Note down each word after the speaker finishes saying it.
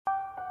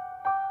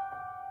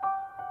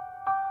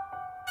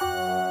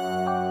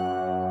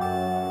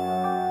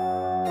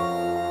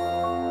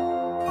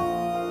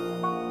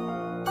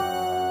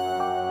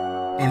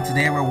and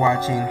today we're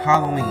watching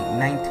Halloween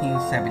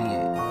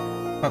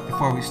 1978. But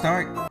before we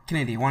start,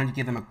 Kennedy, why don't you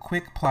give them a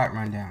quick plot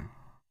rundown?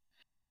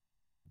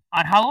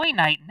 On Halloween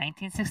night,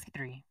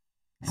 1963,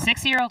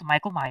 6-year-old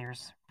Michael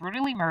Myers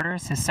brutally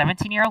murders his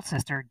 17-year-old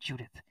sister,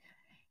 Judith.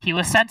 He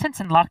was sentenced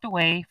and locked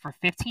away for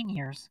 15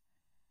 years,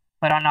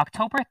 but on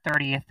October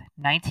 30th,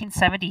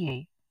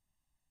 1978,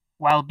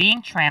 while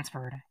being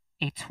transferred,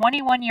 a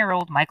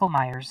 21-year-old Michael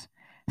Myers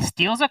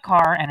steals a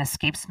car and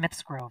escapes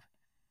Smith's Grove.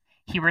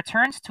 He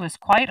returns to his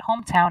quiet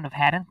hometown of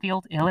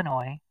Haddonfield,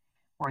 Illinois,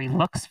 where he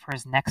looks for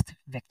his next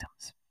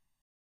victims.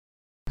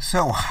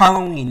 So,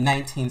 Halloween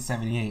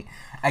 1978.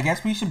 I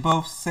guess we should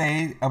both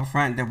say up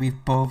front that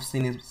we've both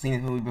seen this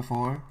movie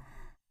before.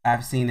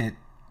 I've seen it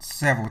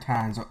several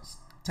times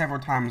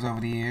over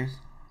the years.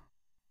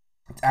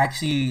 It's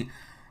actually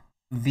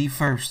the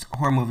first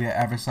horror movie I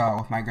ever saw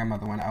with my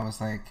grandmother when I was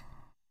like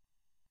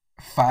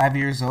 5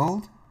 years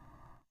old.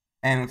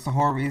 And it's the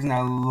whole reason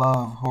I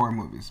love horror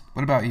movies.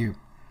 What about you?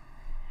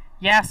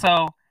 Yeah,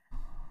 so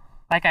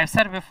like I've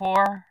said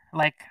before,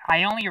 like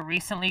I only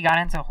recently got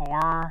into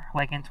horror,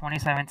 like in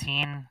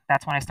 2017.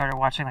 That's when I started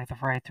watching like the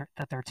Friday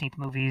the 13th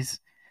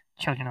movies,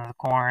 Children of the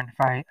Corn,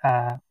 Friday,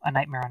 A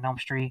Nightmare on Elm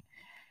Street.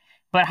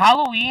 But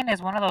Halloween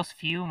is one of those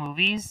few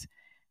movies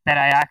that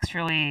I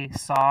actually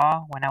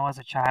saw when I was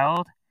a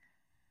child.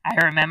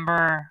 I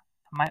remember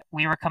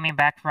we were coming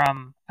back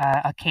from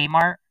a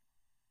Kmart.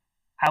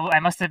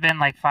 I must have been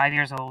like 5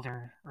 years old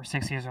or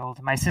 6 years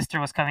old. My sister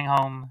was coming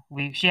home.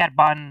 She had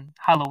bought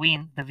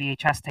Halloween, the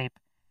VHS tape.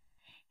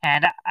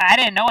 And I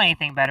didn't know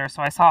anything better,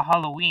 so I saw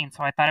Halloween,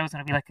 so I thought it was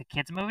going to be like a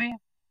kids movie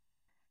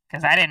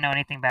because I didn't know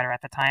anything better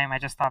at the time. I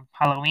just thought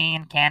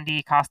Halloween,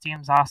 candy,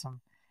 costumes,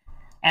 awesome.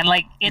 And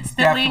like It's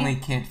instantly,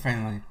 definitely kid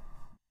friendly.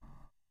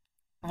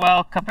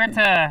 well, compared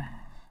to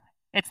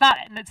it's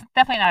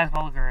definitely not as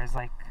vulgar as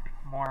like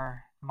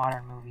more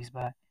modern movies,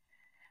 but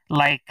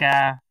like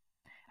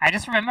I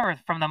just remember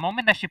from the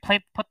moment that she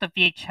put the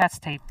VHS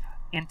tape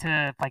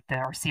into like the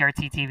or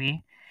CRT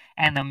TV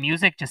and the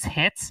music just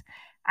hits.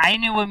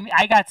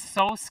 I got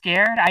so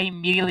scared. I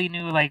immediately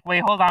knew like,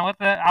 wait, hold on, what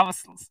the I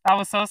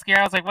was so scared.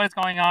 I was like, what is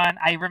going on?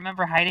 I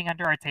remember hiding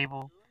under our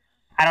table.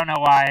 I don't know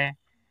why,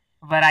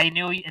 but I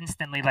knew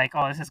instantly like,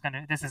 oh,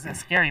 this is a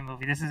scary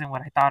movie. This isn't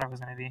what I thought it was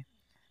gonna be.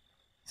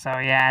 So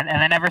yeah,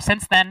 and then ever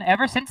since then,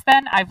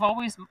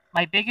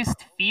 my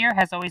biggest fear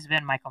has always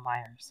been Michael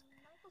Myers.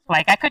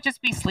 Like I could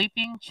just be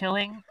sleeping,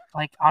 chilling,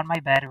 like on my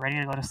bed, ready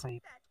to go to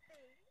sleep,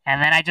 and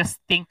then I just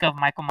think of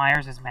Michael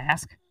Myers'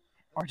 mask,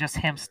 or just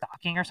him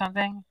stalking or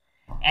something,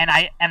 and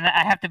I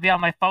have to be on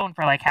my phone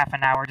for like half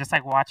an hour, just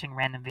like watching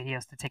random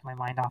videos to take my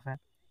mind off it.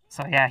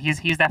 So yeah,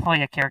 he's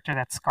definitely a character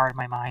that scarred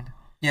my mind.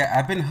 Yeah,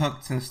 I've been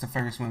hooked since the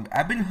first movie.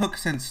 I've been hooked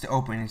since the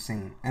opening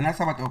scene. And that's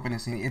how about the opening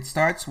scene. It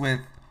starts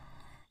with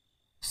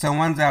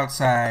someone's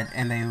outside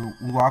and they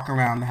walk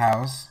around the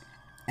house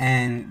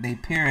and they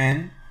peer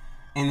in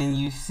and then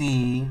you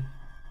see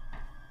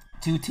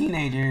two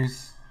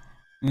teenagers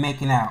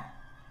making out.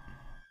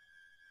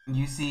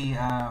 You see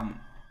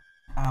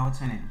what's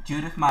her name?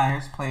 Judith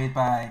Myers, played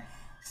by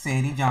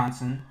Sadie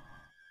Johnson,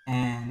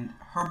 and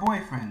her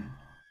boyfriend.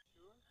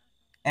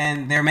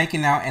 And they're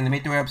making out and they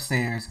make their way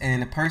upstairs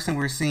and the person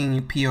we're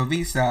seeing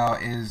POV style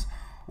is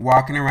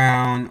walking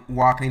around,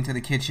 walking into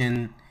the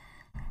kitchen.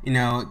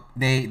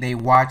 They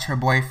watch her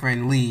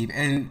boyfriend leave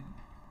and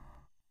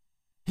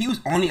he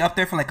was only up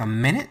there for like a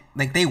minute.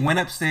 Like they went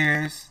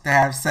upstairs to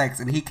have sex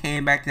and he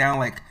came back down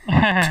like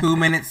 2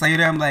 minutes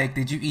later. I'm like,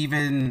 did you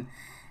even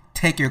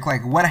take your,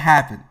 like, what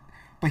happened?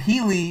 But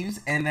he leaves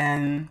and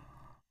then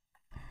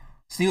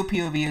still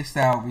POV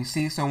style, we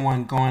see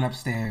someone going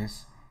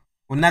upstairs.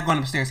 Well, not going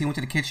upstairs. He went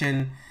to the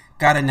kitchen,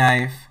 got a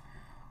knife.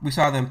 We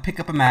saw them pick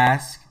up a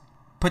mask,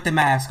 put the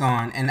mask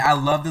on, and I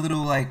love the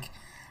little like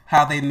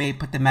how they made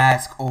put the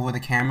mask over the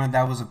camera.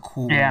 That was a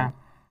Yeah. cool.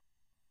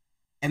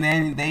 And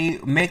then they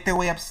make their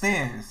way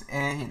upstairs,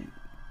 and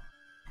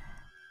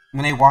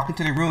when they walk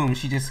into the room,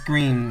 she just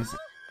screams,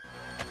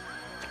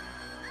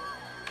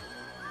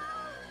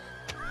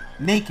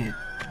 naked,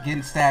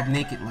 getting stabbed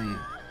nakedly.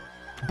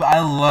 But I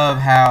love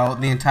how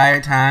the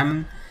entire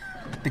time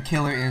the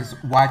killer is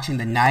watching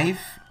the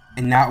knife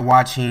and not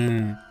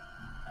watching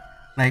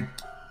like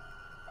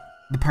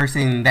the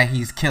person that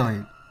he's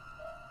killing.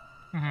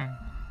 Hmm.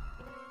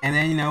 And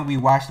then we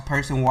watch the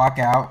person walk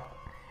out,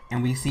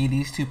 and we see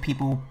these two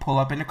people pull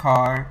up in the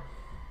car.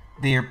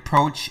 They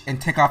approach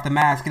and take off the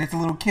mask, and it's a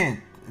little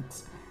kid.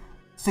 It's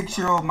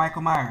 6-year-old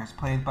Michael Myers,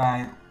 played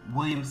by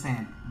Will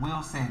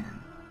Sandon.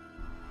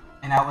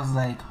 And I was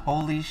like,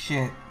 holy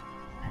shit!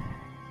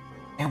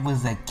 It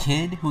was a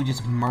kid who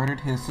just murdered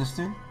his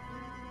sister.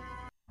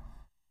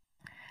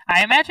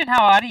 I imagine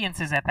how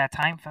audiences at that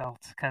time felt,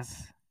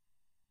 because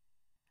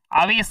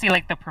obviously,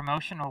 like the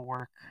promotional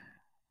work,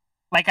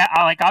 like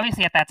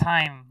obviously at that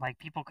time, like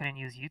people couldn't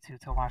use YouTube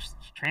to watch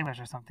trailers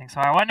or something.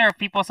 So I wonder if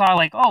people saw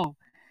like, oh,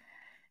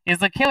 is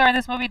the killer in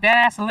this movie dead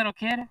ass a little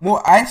kid?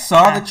 Well, I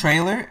saw the And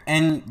trailer,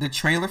 and the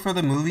trailer for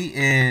the movie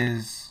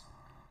is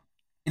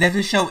it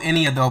doesn't show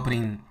any of the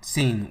opening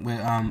scene with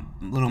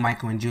little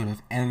Michael and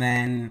Judith, and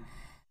then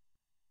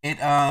It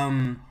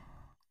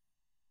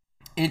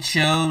it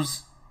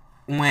shows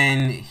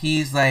when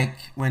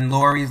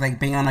Lori's like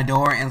banging on the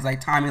door and it's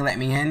like Tommy let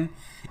me in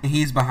and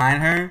he's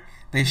behind her.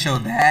 They show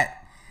Mm.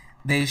 that.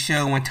 They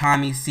show when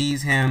Tommy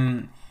sees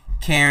him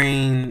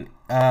carrying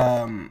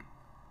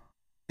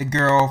the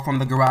girl from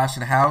the garage to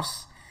the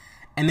house.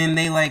 And then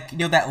they like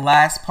that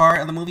last part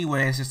of the movie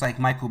where it's just like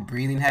Michael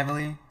breathing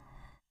heavily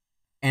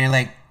and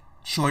like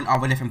showing all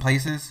the different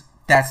places.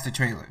 That's the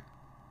trailer.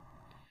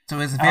 So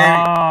it's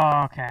very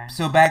Oh, okay.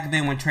 so back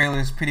then when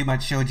trailers pretty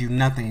much showed you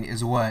nothing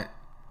is what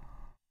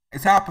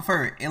it's how I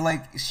prefer it. It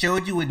like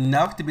showed you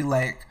enough to be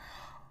like,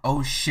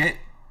 oh shit,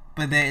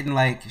 but they didn't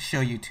like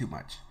show you too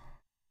much.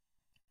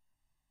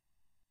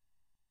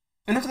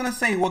 And I was gonna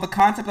say, well, the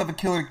concept of a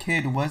killer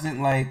kid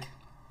wasn't like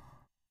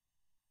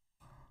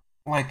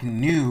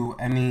new.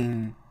 I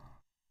mean,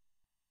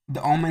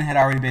 The Omen had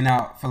already been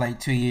out for like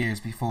 2 years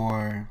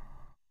before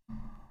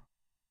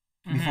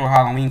Hmm.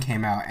 Halloween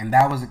came out, and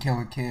that was a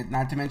killer kid.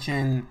 Not to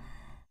mention,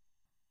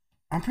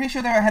 I'm pretty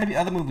sure there had to be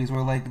other movies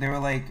where like there were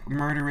like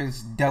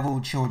murderous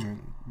devil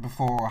children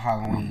before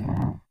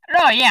Halloween.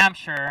 No, yeah, I'm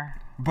sure.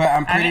 But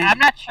I'm I mean, pretty. I'm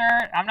not sure.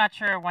 I'm not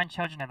sure when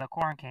Children of the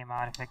Corn came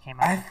out. If it came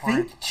out I before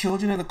think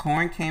Children of the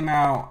Corn came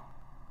out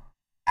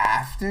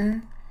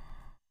after.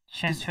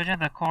 'Cause Children of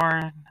the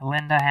Corn,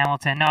 Linda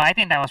Hamilton. No, I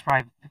think that was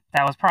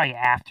probably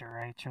after,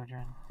 right?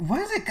 Children.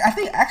 Was it? I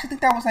think actually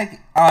think that was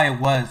like. Oh, it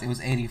was. It was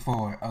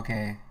 84.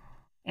 Okay.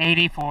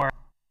 84.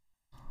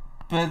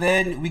 But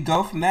then we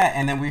go from that,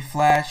 and then we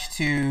flash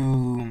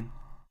to.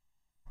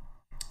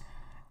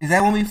 Is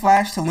that when we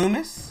flash to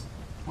Loomis?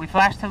 We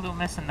flash to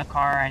Loomis in the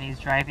car, and he's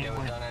driving You ever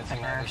with done the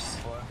anything like this nurse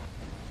before?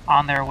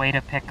 on their way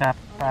to pick up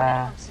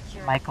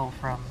Michael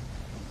from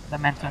the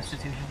mental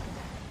institution.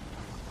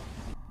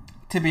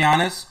 To be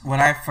honest, when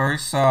I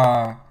first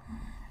saw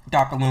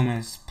Dr.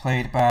 Loomis,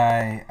 played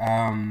by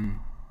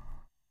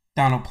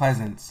Donald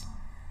Pleasance,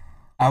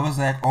 I was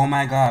like, oh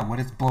my god, what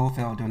is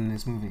Blofeld doing in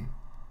this movie?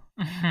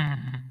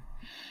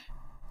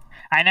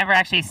 I never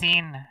actually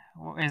seen.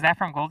 Is that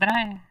from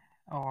Goldeneye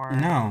or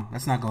No,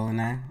 that's not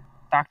Goldeneye.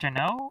 Doctor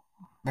No?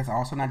 That's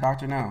also not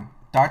Doctor No.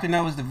 Doctor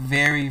No was the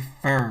very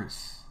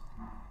first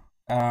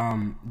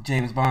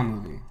James Bond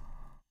movie.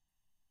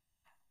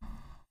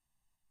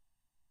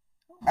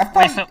 I Wait,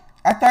 thought so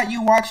I thought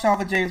you watched all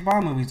the James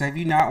Bond movies. Have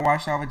you not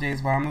watched all the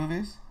James Bond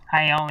movies?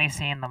 I only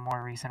seen the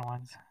more recent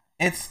ones.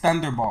 It's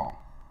Thunderball.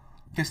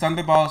 Because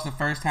Thunderball is the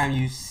first time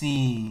you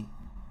see.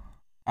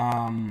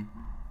 Um,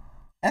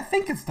 I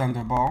think it's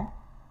Thunderball.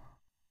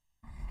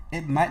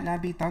 It might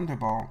not be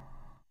Thunderball.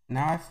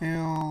 Now I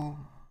feel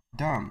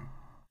dumb,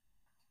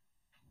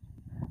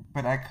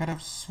 but I could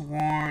have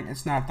sworn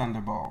it's not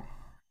Thunderball.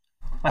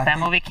 But I that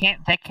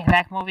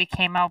think. movie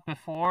came out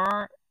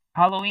before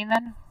Halloween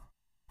then?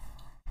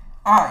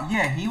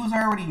 Yeah, he was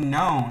already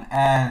known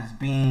as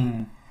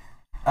being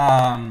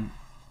um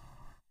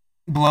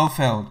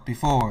Blofeld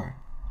before.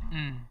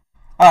 Mm.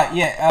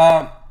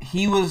 Yeah.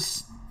 He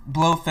was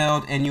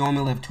Blofeld, and You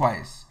Only Live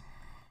Twice.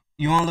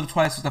 You Only Live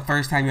Twice was the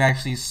first time you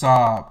actually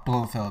saw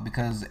Blofeld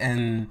because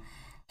and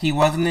he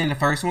wasn't in the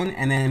first one,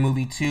 and then in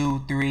movie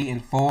 2, 3,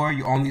 and 4,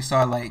 you only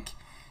saw like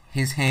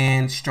his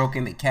hand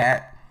stroking the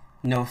cat,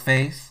 no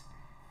face.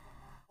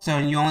 So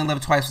in You Only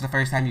Live Twice was the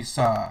first time you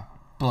saw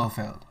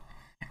Blofeld,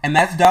 and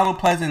that's Donald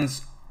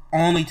Pleasant's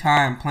only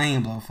time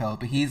playing Blofeld.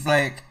 But he's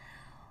like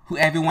who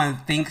everyone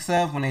thinks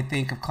of when they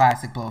think of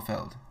classic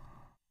Blofeld.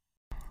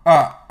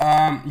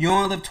 You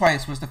Only Live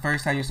Twice was the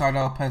first time you saw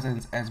Donald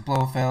Pleasance as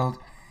Blofeld.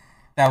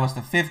 That was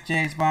the fifth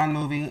James Bond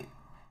movie.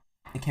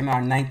 It came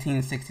out in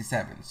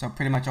 1967, so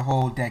pretty much a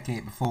whole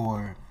decade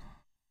before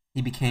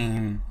he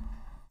became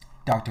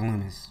Dr.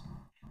 Loomis.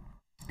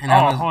 And I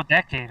Oh, a was whole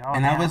decade. Oh,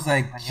 and I was damn.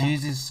 like, Then, yeah.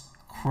 Jesus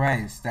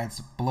Christ, that's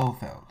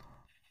Blofeld.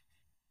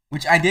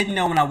 Which I didn't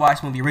know when I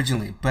watched the movie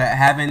originally, but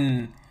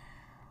having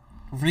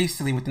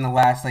recently within the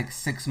last like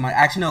 6 months,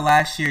 actually no,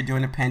 last year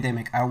during the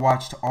pandemic, I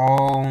watched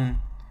all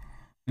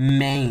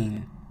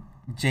main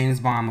James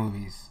Bond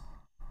movies.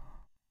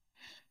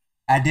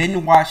 I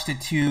didn't watch the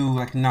two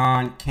like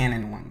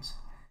non-canon ones.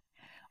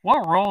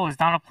 What role is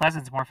Donald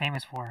Pleasance more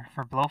famous for?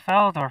 For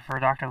Blofeld or for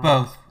Dr. Both.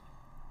 Loomis?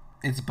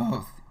 It's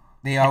both.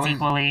 They It's always.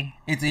 equally.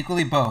 It's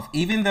equally both.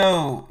 Even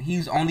though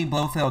he's only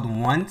Blofeld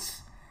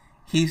once,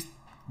 he's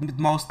the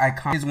most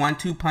iconic. His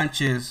one-two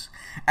punches.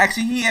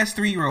 Actually, he has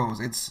three roles.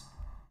 It's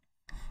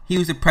he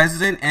was the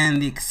president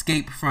and the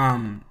Escape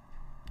from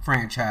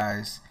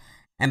franchise,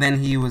 and then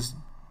he was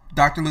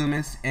Dr.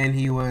 Loomis and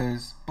he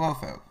was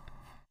Blofeld.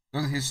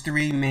 Those are his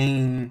three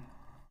main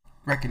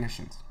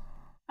recognitions.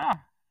 Oh,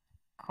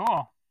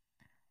 cool.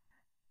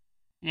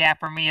 Yeah,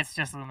 for me it's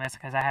just Loomis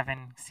because I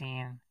haven't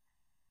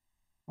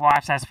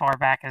watched as far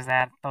back as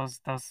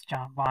those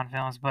John Bond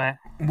films. But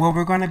Well,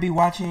 we're going to be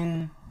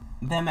watching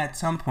them at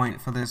some point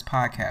for this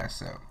podcast,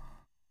 so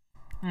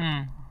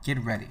hmm,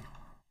 get ready.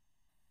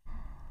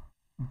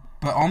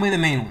 But only the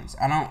main ones.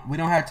 I don't. We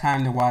don't have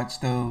time to watch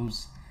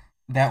those.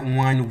 That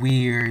one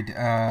weird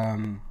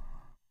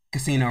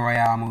Casino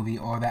Royale movie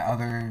or that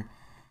other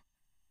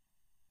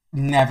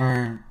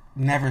never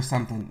Never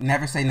something.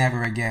 Never Say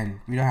Never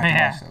Again. We don't have to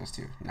Yeah. watch those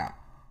two. No.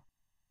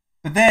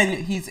 But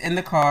then he's in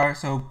the car,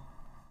 so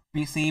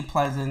we see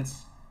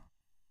Pleasance.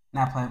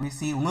 Not Pleasance. We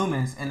see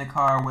Loomis in the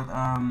car with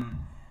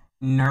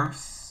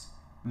Nurse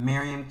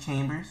Miriam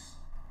Chambers,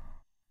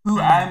 who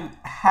I'm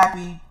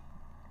happy.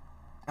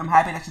 I'm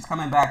happy that she's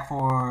coming back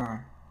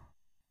for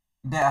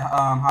the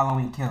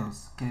Halloween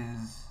Kills,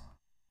 because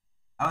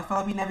I was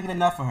felt like we never get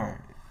enough of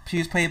her. She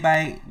was played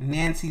by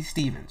Nancy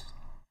Stevens.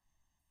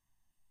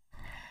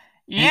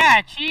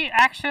 Yeah, she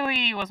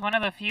actually was one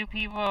of the few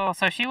people.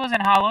 So she was in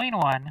Halloween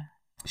 1,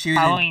 She was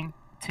Halloween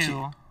in,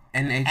 2,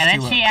 and H2O. and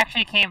then she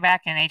actually came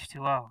back in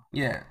H2O,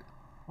 Yeah.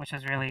 which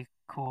was really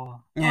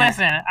cool. Yeah.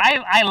 Listen,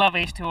 I love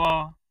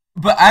H2O.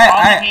 But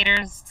All the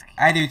haters,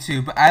 I do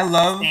too. But I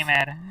love stay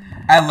mad.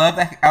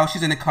 that how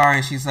she's in the car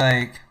and she's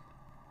like,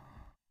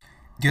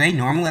 do they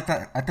normally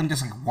let them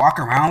just like walk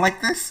around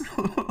like this?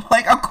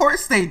 Like, of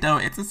course they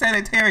don't. It's a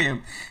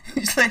sanitarium.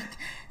 She's like,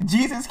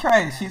 Jesus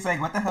Christ. She's like,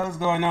 what the hell is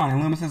going on?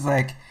 And Loomis is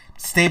like,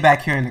 stay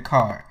back here in the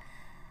car.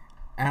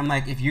 And I'm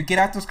like, if you get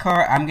out this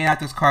car, I'm getting out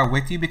this car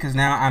with you, because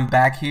now I'm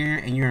back here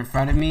and you're in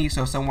front of me.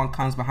 So if someone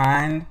comes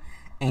behind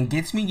and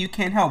gets me, you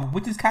can't help.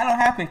 Which is kind of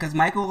happened because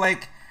Michael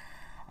like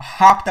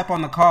hopped up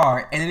on the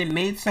car and then it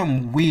made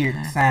some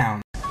weird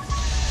sound.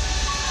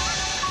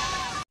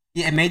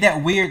 Yeah, it made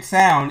that weird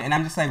sound, and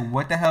I'm just like,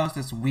 what the hell is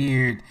this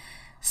weird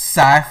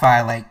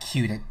sci-fi like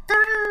cue?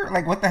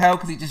 Like, what the hell?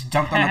 Because he just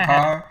jumped on the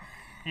car.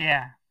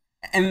 Yeah.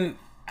 And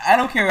I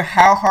don't care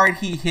how hard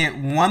he hit,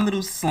 one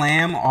little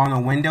slam on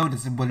a window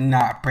just would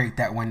not break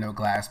that window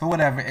glass. But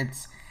whatever,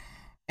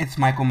 it's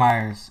Michael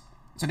Myers.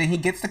 So then he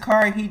gets the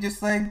car and he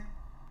just like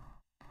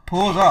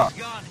pulls off.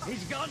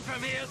 He's gone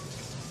from here.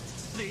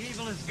 The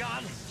evil is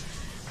gone.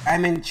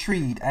 I'm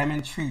intrigued.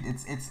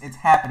 It's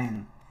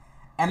happening.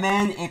 And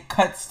then it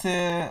cuts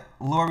to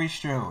Laurie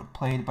Strode,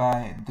 played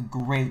by the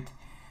great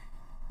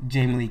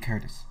Jamie Lee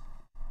Curtis.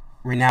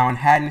 We're now in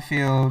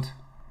Haddonfield.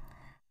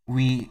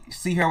 We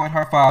see her with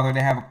her father.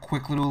 They have a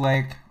quick little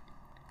like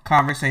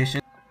conversation.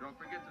 Don't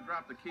forget to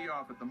drop the key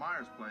off at the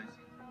Myers place.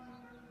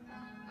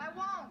 I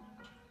won't.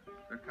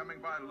 They're coming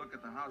by to look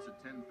at the house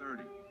at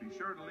 10:30. Be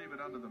sure to leave it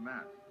under the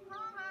mat.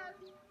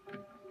 Promise.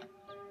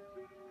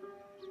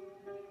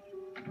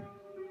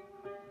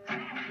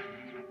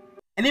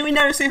 And then we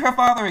never see her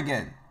father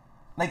again.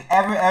 Like,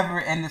 ever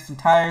in this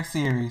entire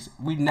series,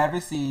 we never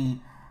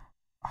see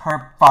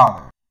her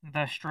father.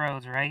 The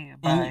Strodes, right?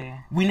 And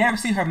we never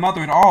see her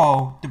mother at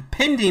all,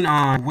 depending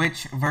on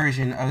which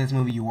version of this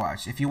movie you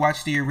watch. If you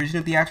watch the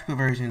original theatrical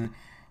version,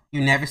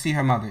 you never see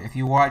her mother. If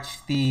you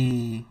watch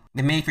the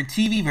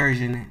made-for-TV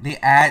version, they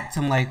add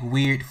some, like,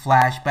 weird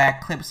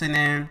flashback clips in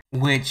there,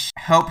 which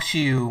helps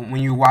you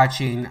when you're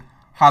watching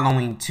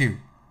Halloween 2.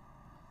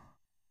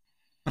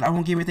 But I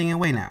won't give everything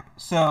away now.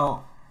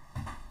 So,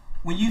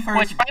 when you first...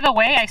 Which, by the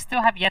way, I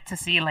still have yet to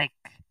see, like,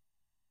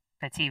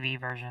 the TV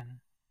version.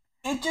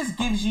 It just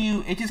gives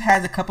you... It just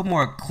has a couple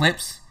more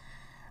clips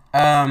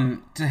to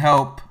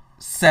help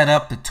set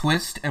up the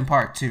twist in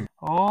part 2.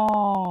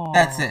 Oh.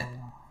 That's it.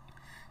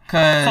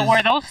 Cause so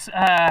were those...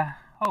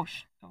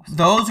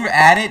 those were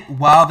added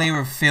while they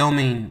were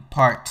filming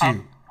part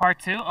 2. Part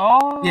 2?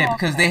 Oh. Yeah,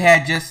 because they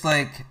had just,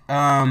 like,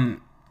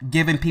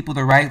 given people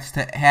the rights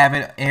to have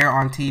it air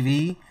on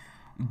TV.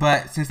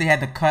 But since they had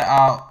to cut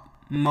out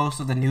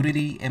most of the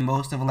nudity and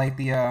most of like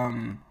the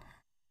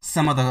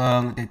some of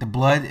the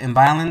blood and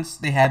violence,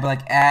 they had to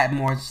like add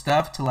more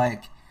stuff to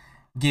like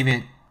give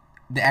it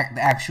the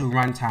actual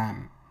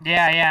runtime.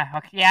 Yeah.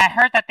 Okay. Yeah, I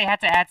heard that they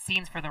had to add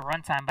scenes for the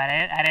runtime, but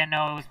I didn't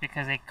know it was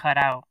because they cut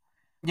out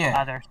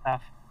other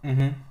stuff.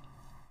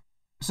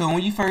 So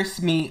when you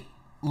first meet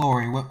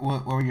Laurie, what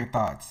were your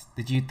thoughts?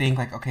 Did you think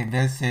like, okay,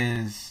 this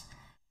is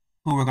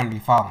who we're gonna be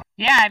following?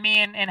 Yeah, I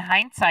mean, in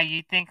hindsight,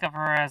 you think of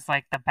her as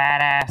like the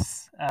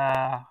badass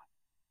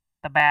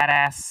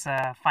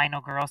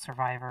final girl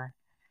survivor.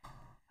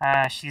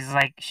 She's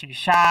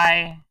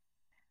shy.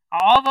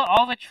 All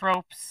the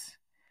tropes.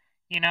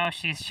 You know,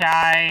 she's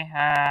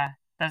shy.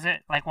 Does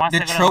it like wants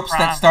the to go tropes to the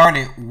prom. that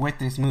started with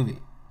this movie?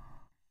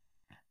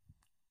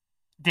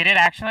 Did it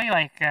actually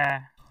like?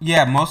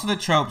 Yeah, most of the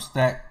tropes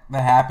that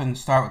happened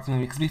start with the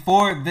movie. Because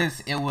before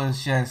this, it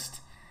was just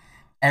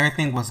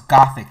everything was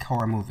gothic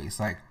horror movies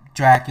like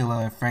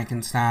Dracula,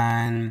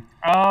 Frankenstein.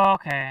 Oh,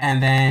 okay.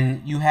 And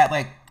then you had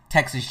like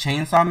Texas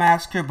Chainsaw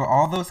Massacre, but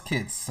all those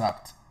kids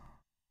sucked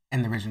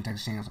in the original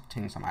Texas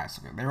Chainsaw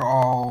Massacre. They were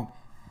all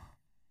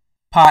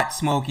pot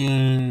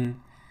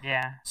smoking,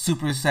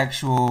 super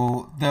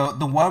sexual.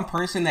 The one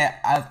person that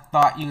I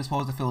thought you were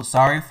supposed to feel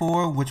sorry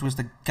for, which was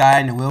the guy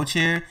in the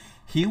wheelchair,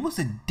 he was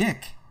a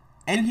dick.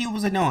 And he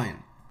was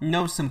annoying.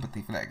 No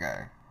sympathy for that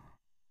guy.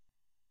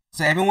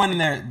 So everyone in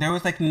there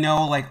was like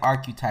no like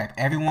archetype.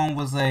 Everyone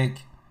was like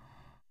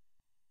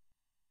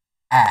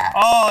ass.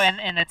 Oh,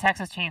 and the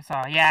Texas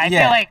Chainsaw. Yeah, I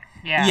feel like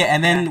Yeah,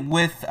 and then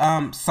with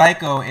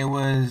Psycho,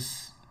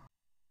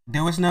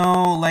 there was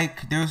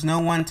no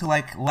one to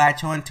like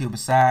latch onto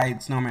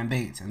besides Norman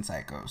Bates in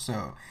Psycho.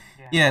 So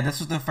yeah, this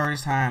was the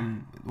first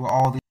time where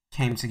all these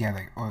came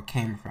together or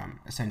came from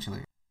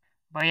essentially.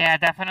 But yeah,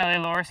 definitely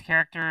Laura's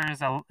character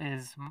is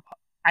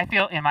I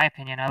feel, in my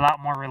opinion, a lot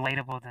more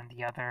relatable than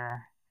the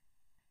other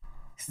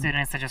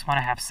students that just want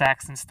to have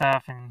sex and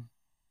stuff and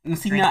And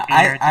see, drink now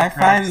beer, do I drugs.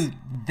 find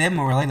them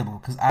more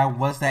relatable because I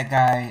was that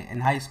guy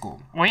in high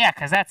school. Well, yeah,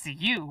 because that's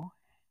you.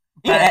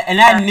 Yeah, But and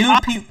there I are knew us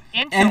people,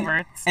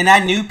 introverts. and I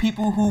knew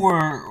people who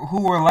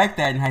were like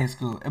that in high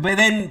school. But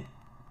then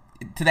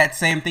to that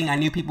same thing, I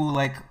knew people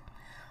like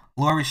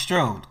Laurie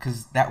Strode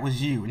because that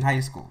was you in high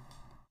school.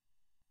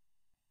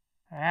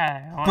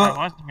 Yeah, well, But it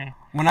was me.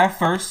 when I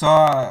first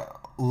saw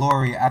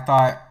Laurie, I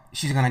thought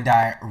she's gonna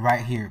die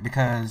right here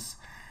because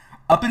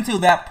up until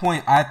that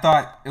point, I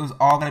thought it was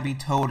all gonna be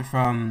told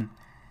from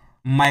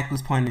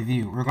Michael's point of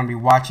view. We're gonna be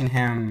watching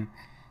him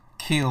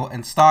kill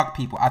and stalk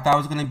people. I thought it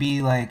was gonna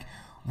be like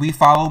we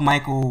followed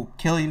Michael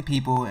killing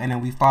people, and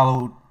then we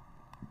followed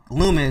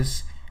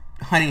Loomis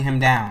hunting him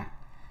down.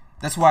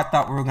 That's what I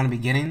thought we were gonna be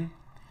getting.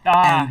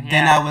 And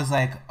then Yeah. I was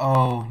like,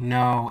 oh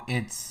no,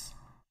 it's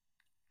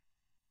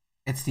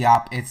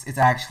it's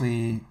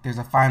actually there's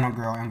a final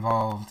girl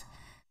involved.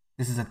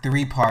 This is a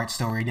 3-part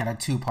story, not a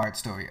 2-part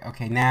story.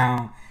 Okay,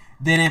 now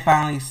then it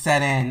finally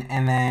set in,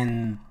 and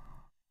then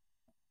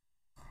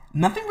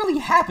nothing really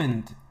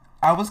happened.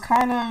 I was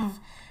kind of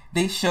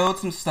they showed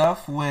some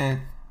stuff with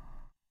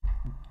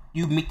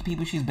you meet the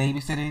people she's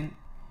babysitting.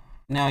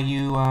 Now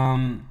you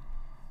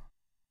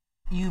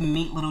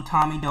meet little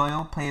Tommy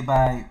Doyle, played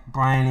by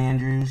Brian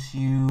Andrews.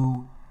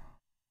 You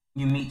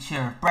meet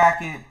Sheriff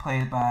Brackett,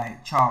 played by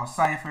Charles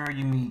Cypher.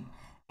 You meet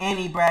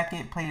Annie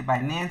Brackett, played by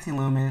Nancy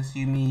Loomis.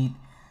 You meet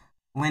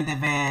Linda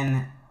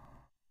Van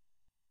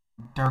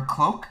Der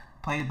Cloak,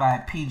 played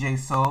by PJ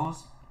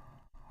Souls,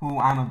 who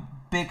I'm a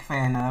big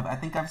fan of. I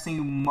think I've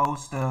seen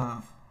most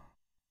of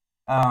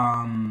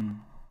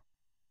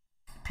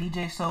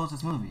PJ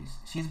Souls' movies.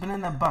 She's been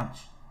in a bunch.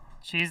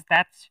 She's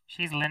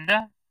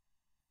Linda.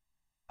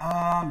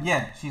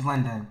 Yeah, she's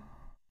Linda.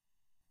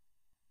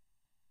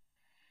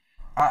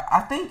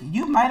 I think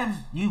you might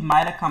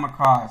have come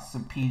across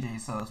some PJ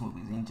Souls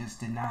movies and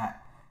just did not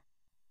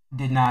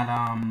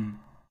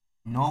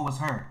know it was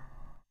her.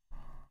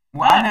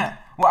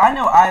 I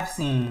know I've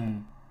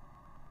seen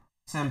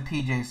some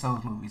PJ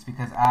Souls movies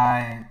because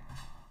I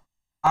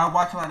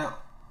watch a lot of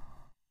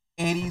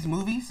 80s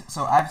movies,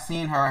 so I've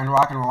seen her in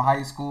Rock and Roll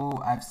High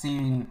School. I've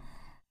seen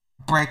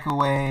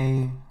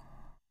Breakaway.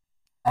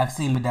 I've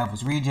seen The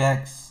Devil's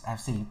Rejects. I've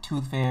seen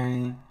Tooth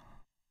Fairy.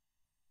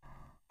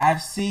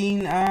 I've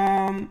seen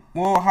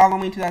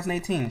Halloween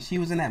 2018. She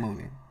was in that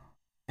movie.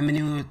 I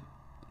mean,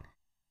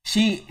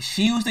 she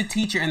was the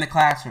teacher in the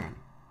classroom.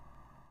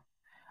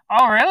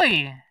 Oh,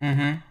 really?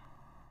 Mm-hmm.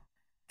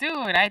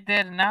 Dude, I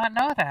did not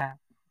know that.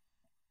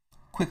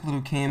 Quick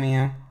little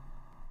cameo.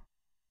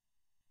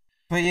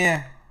 But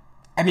yeah,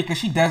 I mean, because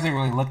she doesn't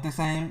really look the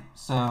same,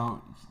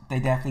 so they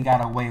definitely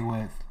got away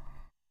with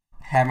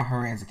having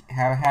her in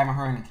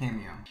a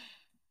cameo.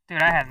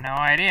 Dude, I had no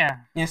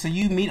idea. Yeah, so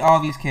you meet all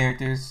these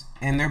characters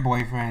and their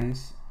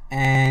boyfriends,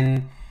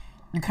 and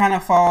you kind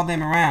of follow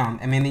them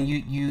around. I mean, then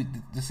you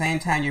the same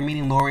time you're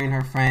meeting Laurie and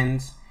her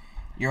friends,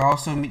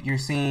 you're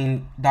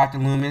seeing Dr.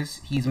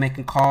 Loomis. He's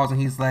making calls and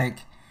he's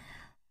like,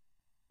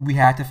 we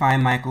have to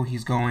find Michael.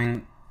 He's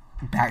going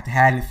back to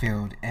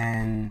Haddonfield,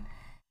 and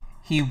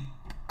he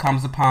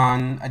comes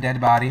upon a dead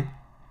body.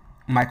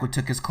 Michael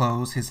took his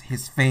clothes,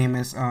 his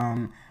famous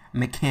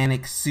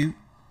mechanic suit.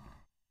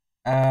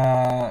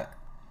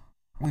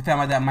 We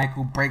found out that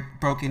Michael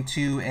broke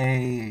into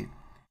an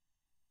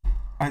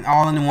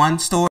all-in-one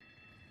store.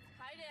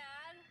 Hi,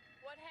 Dad.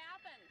 What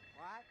happened?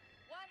 What?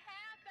 What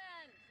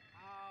happened?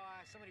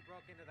 Oh, somebody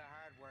broke into the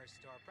hardware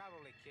store.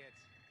 Probably kids.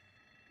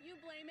 You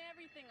blame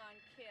everything on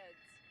kids.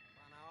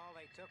 Well, now all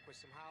they took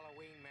was some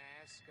Halloween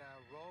mask,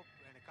 rope,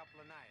 and a couple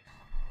of knives.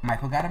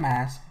 Michael got a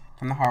mask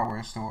from the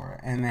hardware store,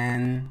 and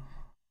then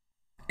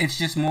it's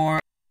just more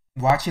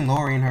watching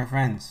Laurie and her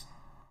friends,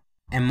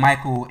 and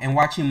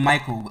watching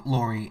Michael,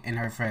 Laurie, and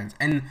her friends.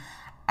 And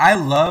I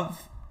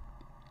love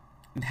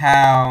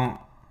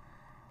how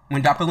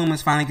when Dr.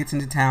 Loomis finally gets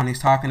into town, he's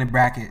talking to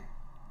Brackett,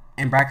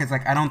 and Brackett's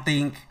like, I don't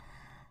think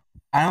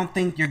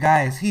your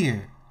guy is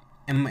here.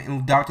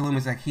 And Dr.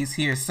 Loomis is like, he's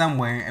here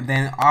somewhere. And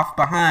then off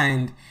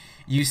behind,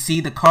 you see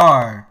the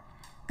car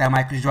that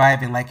Michael's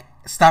driving, like,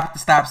 stop at the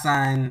stop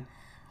sign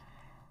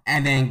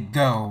and then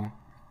go.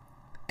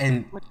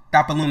 And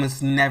Dr.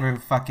 Loomis never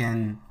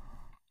fucking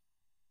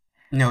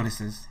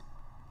notices.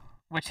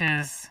 Which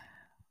is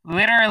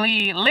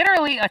literally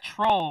a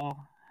troll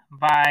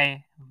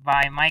by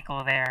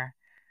Michael there,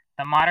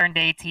 the modern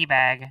day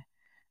teabag.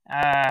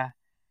 I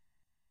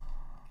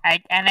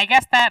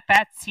guess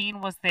that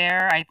scene was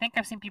there. I think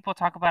I've seen people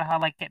talk about how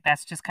like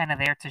that's just kind of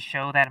there to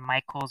show that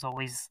Michael's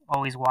always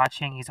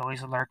watching. He's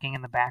always lurking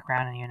in the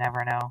background, and you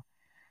never know.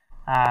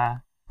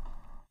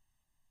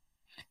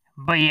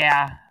 But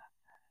yeah,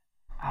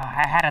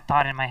 I had a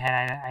thought in my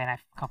head,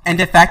 and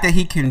the fact that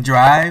he can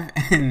drive,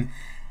 and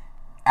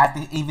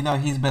even though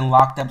he's been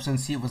locked up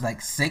since he was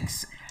like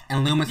 6,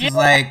 and Loomis is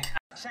like,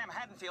 Sam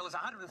Haddonfield is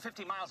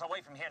 150 miles away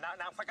from here.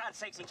 Now, for God's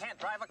sakes, he can't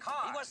drive a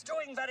car. He was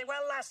doing very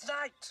well last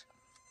night.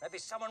 Maybe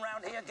someone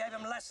around here gave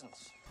him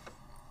lessons.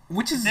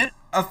 Which is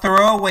a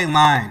throwaway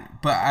line,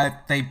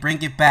 but they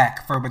bring it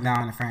back further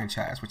down in the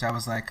franchise, which I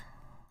was like,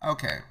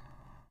 okay.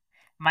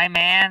 My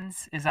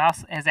man's is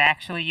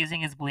actually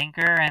using his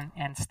blinker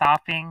and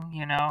stopping,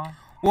 you know.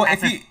 Well,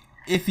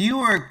 if you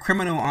were a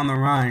criminal on the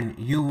run,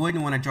 you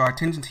wouldn't want to draw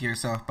attention to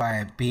yourself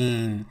by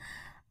being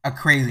a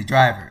crazy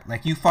driver.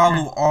 Like, you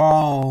follow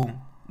all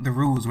the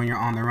rules when you're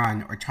on the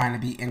run or trying to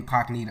be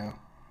incognito.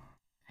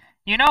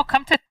 You know,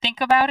 come to think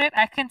about it,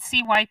 I can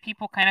see why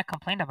people kind of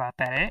complained about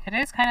that. It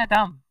is kind of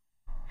dumb.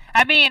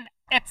 I mean,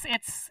 it's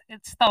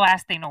the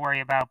last thing to worry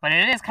about, but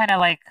it is kind of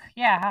like,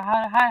 yeah,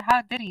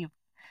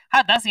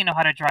 how does he know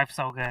how to drive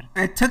so good?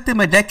 It took them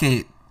a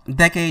decade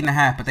and a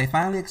half, but they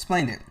finally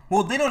explained it.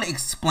 Well, they don't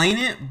explain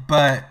it,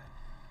 but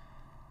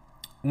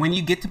when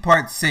you get to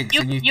part 6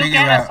 and you figure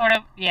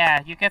out,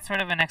 you get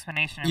sort of an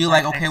explanation. You're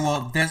like, okay,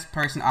 well, this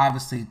person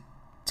obviously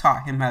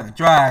taught him how to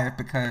drive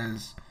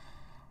because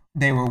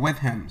they were with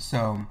him.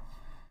 So,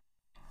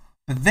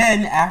 but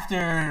then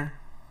after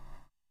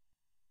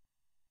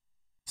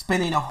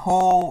spending a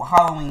whole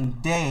Halloween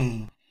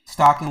day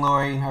stalking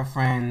Laurie and her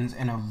friends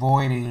and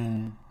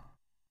avoiding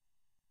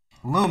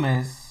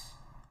Loomis,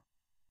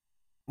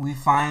 we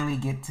finally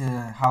get to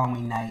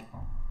Halloween night,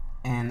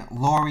 and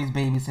Laurie's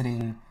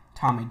babysitting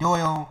Tommy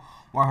Doyle,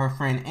 while her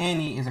friend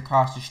Annie is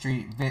across the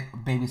street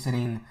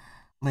babysitting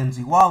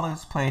Lindsay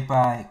Wallace, played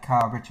by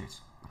Kyle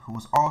Richards, who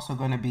is also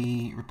going to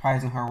be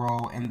reprising her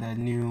role in the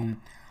new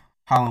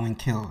Halloween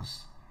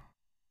Kills.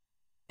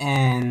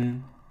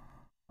 And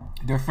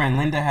their friend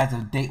Linda has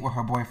a date with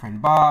her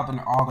boyfriend Bob, and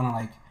they're all going to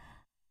like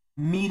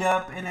meet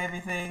up and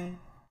everything.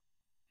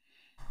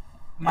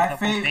 My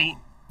favorite,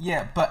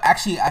 yeah, but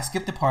actually I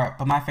skipped a part.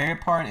 But my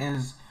favorite part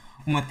is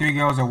when the three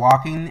girls are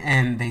walking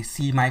and they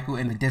see Michael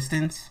in the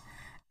distance,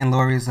 and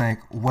Laurie's like,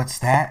 "What's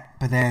that?"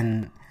 But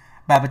then,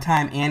 by the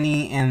time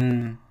Annie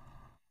and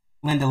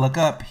Linda look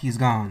up, he's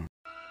gone.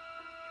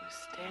 He was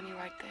standing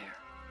right there.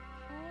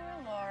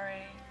 Poor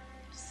Laurie.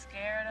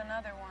 Scared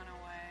another one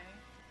away.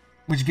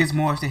 Which gives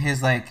more to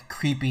his like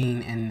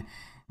creeping and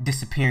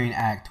disappearing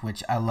act,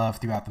 which I love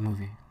throughout the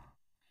movie.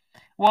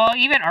 Well,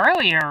 even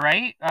earlier,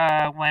 right?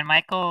 When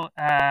Michael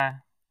and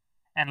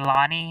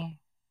Lonnie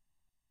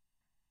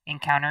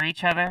encounter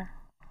each other.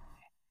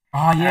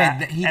 Oh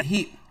yeah,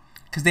 he,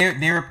 because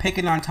they were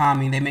picking on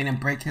Tommy. They made him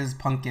break his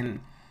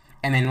pumpkin,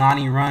 and then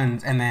Lonnie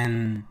runs, and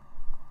then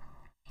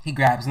he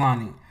grabs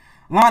Lonnie.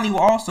 Lonnie will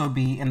also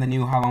be in the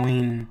new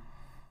Halloween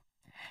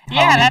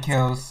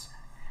Kills.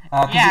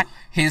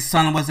 His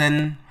son was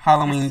in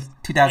Halloween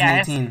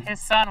 2018. Yeah, his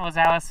son was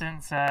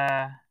Allison's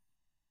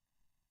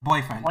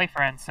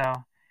boyfriend.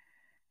 So,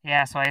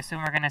 yeah. So I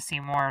assume we're gonna see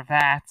more of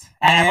that.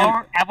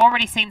 And I've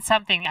already seen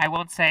something. I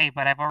won't say,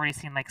 but I've already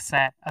seen like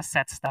set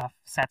stuff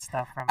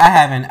from. I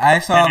haven't. I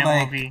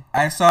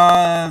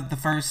saw the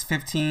first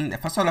 15.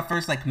 If I saw the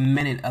first like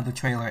minute of the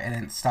trailer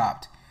and it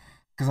stopped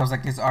because I was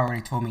like, this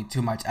already told me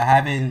too much. I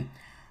haven't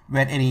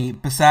read any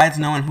besides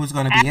knowing who's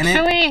going to be in it.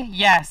 Actually,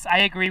 yes, I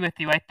agree with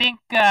you. I think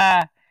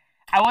I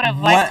would have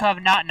liked to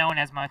have not known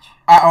as much.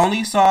 I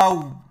only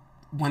saw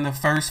when the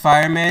first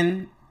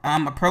fireman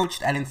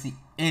approached. I didn't see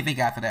anything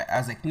after that. I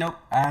was like, nope,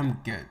 I'm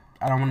good.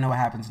 I don't want to know what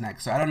happens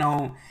next. So I don't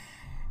know.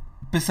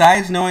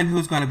 Besides knowing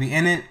who's going to be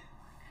in it,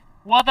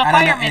 well, the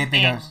fireman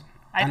thing.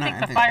 I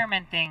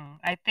thing.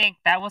 I think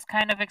that was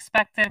kind of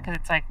expected because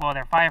it's like, well,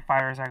 their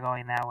firefighters are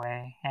going that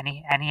way, and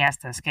he has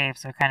to escape,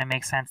 so it kind of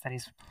makes sense that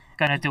he's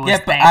gonna do his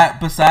thing. Yeah, but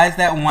besides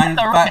that one,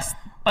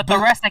 the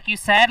rest, like you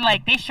said,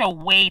 like they show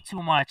way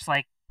too much.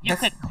 Like you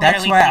could clearly.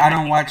 That's why I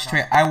don't watch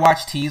I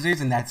watch teasers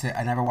and that's it.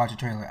 I never watch a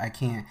trailer. I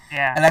can't.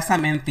 Yeah. Unless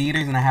I'm in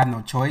theaters and I have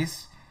no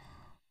choice,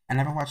 I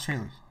never watch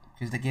trailers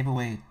because they give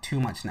away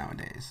too much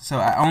nowadays. So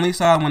I only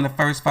saw when the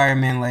first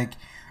fireman like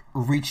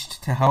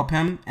reached to help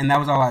him, and that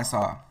was all I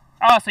saw.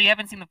 Oh, so you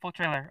haven't seen the full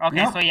trailer? Okay,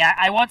 nope. So yeah,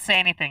 I won't say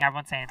anything.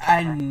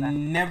 I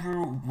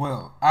never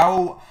will.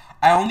 I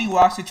only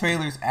watch the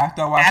trailers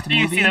after I watch the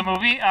movie. After you see the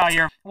movie? Oh,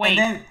 you're... Wait.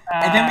 And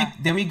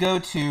then we go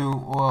to...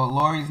 Well,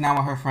 Laurie's now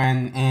with her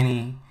friend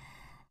Annie,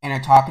 and they're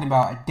talking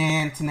about a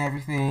dance and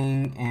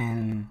everything,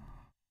 and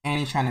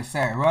Annie's trying to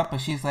set her up,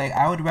 but she's like,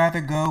 I would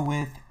rather go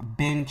with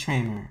Ben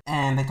Tramer.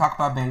 And they talk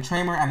about Ben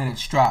Tramer, and then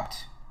it's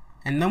dropped.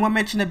 And no one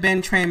mentioned of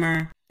Ben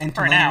Tramer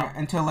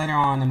until later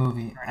on in the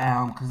movie.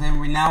 Because then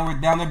we're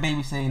down there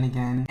babysitting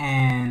again,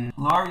 and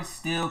Laurie's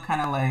still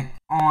kind of like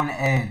on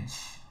edge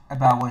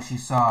about what she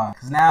saw.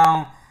 Because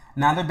now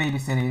they're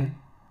babysitting,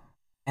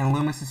 and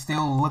Loomis is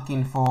still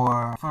looking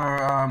for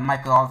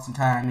Michael all the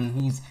time. I mean,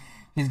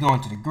 he's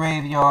going to the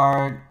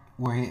graveyard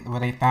where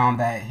they found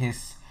that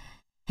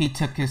he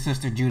took his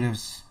sister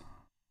Judith's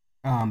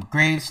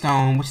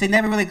gravestone, which they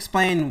never really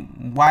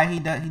explained why he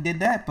did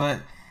that,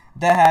 but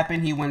that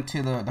happened. He went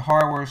to the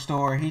hardware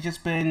store. He's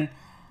just been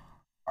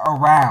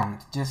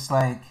around, just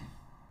like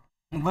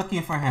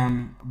looking for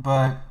him,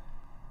 but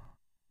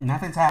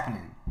nothing's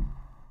happening.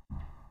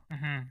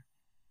 Mm-hmm.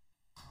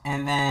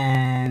 And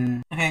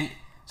then, okay,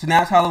 so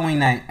now it's Halloween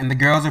night, and the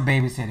girls are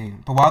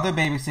babysitting. But while they're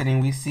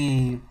babysitting, we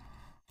see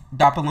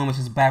Dr. Loomis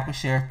is back with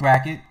Sheriff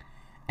Brackett,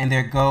 and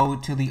they go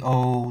to the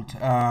old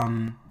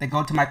they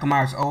go to Michael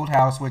Myers' old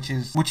house, which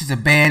is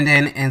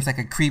abandoned, and it's like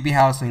a creepy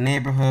house in the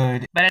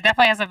neighborhood. But it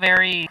definitely has a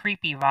very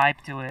creepy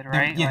vibe to it,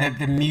 right?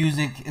 The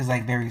music is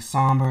like very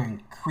somber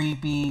and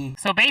creepy.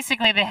 So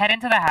basically, they head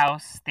into the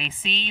house. They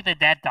see the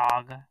dead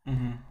dog,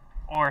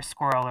 or a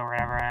squirrel or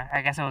whatever.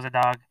 I guess it was a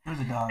dog. It was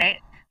a dog.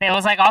 There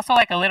was like also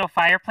like a little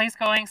fireplace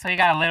going, so he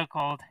got a little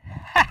cold.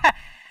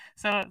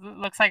 So it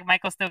looks like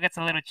Michael still gets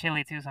a little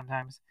chilly too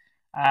sometimes.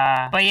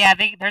 But yeah,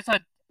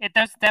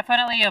 there's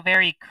definitely a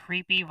very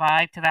creepy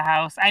vibe to the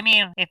house. I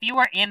mean, if you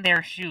were in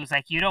their shoes,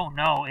 like, you don't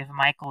know if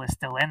Michael is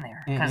still in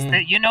there, because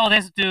you know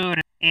this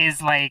dude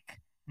is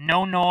like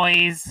no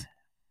noise,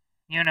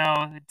 you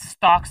know,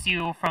 stalks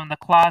you from the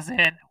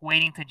closet,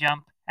 waiting to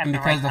jump. And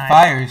because the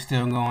fire is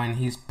still going,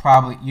 he's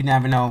probably, you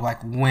never know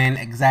like when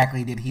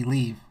exactly did he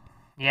leave.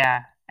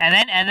 Yeah. And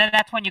then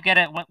that's when you get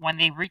it, when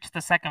they reach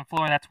the second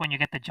floor, that's when you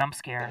get the jump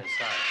scare.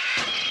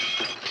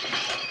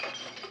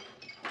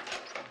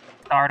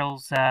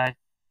 Startles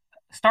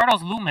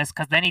Loomis,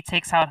 because then he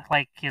takes out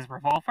like his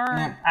revolver.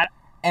 Yeah.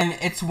 And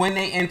it's when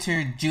they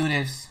enter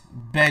Judith's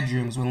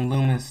bedrooms when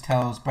Loomis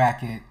tells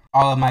Brackett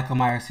all of Michael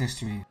Myers'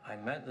 history. I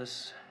met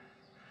this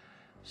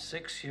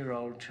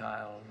 6-year-old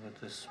child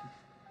with this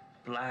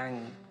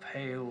blank,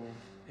 pale,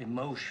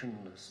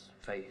 emotionless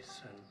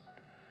face and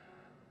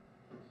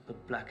the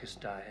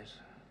blackest eyes,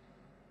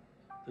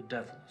 the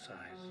devil's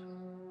eyes.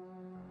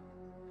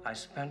 I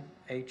spent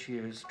 8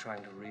 years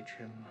trying to reach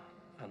him,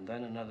 and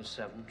then another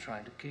 7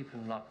 trying to keep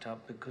him locked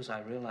up, because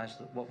I realized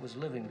that what was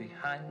living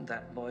behind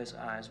that boy's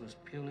eyes was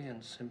purely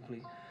and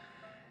simply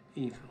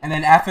evil. And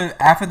then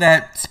after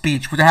that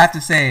speech, which I have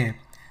to say,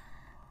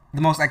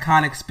 the most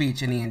iconic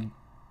speech in the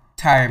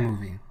entire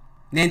movie.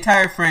 The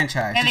entire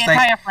franchise. And the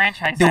entire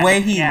franchise. The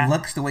way he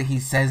looks, the way he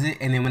says it,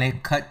 and then when they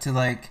cut to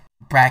like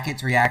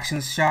Brackett's reaction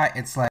shot,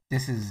 it's like,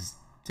 this is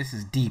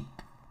deep.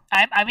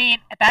 I mean,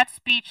 that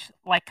speech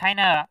like kind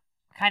of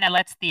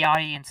lets the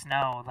audience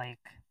know, like,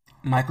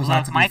 Michael's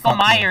not to be Michael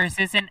fucked Myers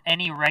with. isn't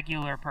any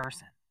regular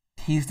person.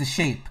 He's the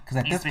Shape, because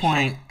at this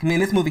point, I mean, in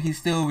this movie, he's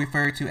still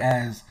referred to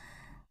as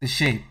the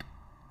Shape.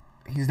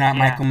 He's not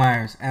Michael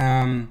Myers.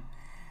 Then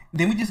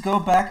we just go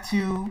back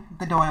to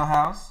the Doyle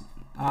house.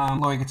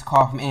 Laurie gets a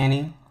call from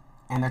Annie,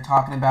 and they're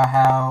talking about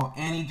how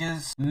Annie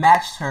just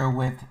matched her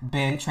with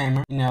Ben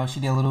Tramer. You know, she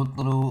did a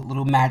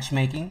little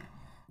matchmaking.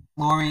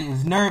 Laurie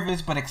is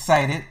nervous but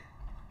excited,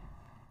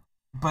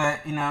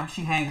 but you know,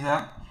 she hangs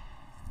up.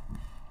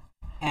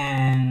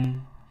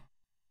 And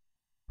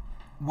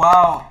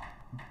while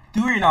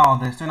during all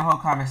this, during the whole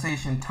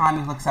conversation,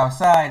 Tommy looks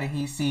outside and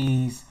he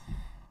sees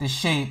the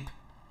Shape.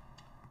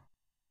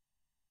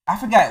 I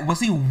forgot, was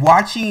he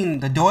watching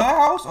the Doyle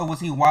house or was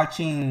he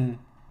watching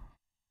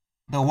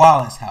the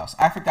Wallace house?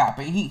 I forgot,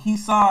 but he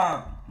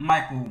saw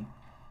Michael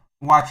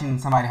watching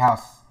somebody's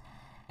house,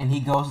 and he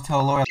goes to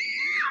tell Laurie.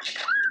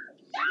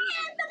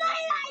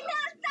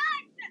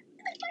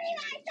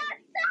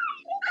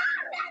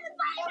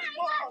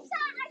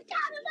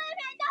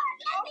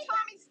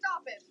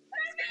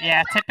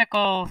 Yeah,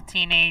 typical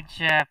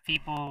teenage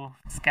people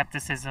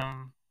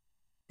skepticism.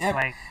 Yep.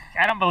 Like,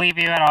 I don't believe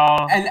you at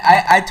all. And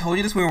I told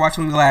you this when we were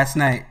watching it last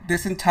night.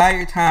 This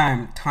entire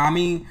time,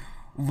 Tommy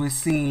was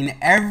seeing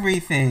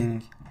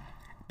everything,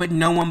 but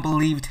no one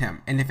believed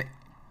him. And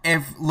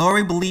if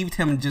Laurie believed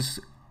him just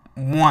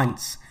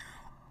once,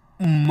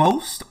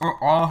 most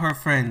or all her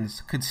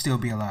friends could still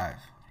be alive.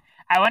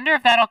 I wonder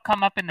if that'll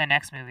come up in the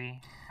next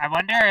movie. I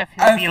wonder if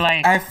he'll be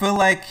like... I feel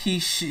like he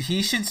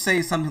should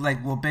say something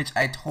like, well, bitch,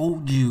 I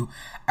told you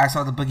I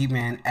saw the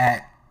boogeyman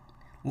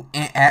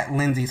at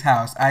Lindsay's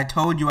house. I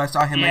told you I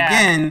saw him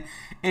again,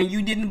 and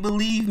you didn't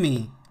believe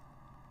me.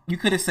 You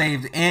could have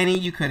saved Annie.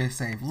 You could have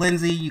saved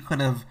Lindsay. You could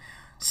have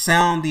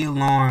sounded the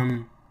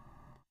alarm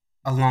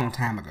a long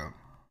time ago.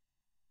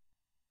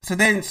 So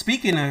then,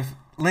 speaking of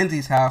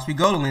Lindsay's house, we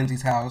go to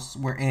Lindsay's house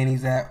where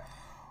Annie's at,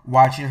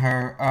 watching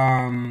her.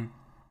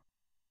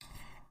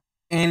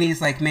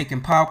 Annie's like making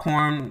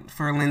popcorn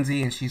for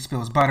Lindsay, and she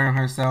spills butter on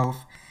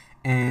herself,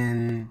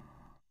 and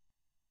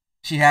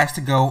she has to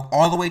go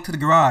all the way to the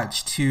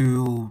garage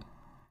to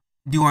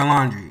do her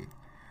laundry.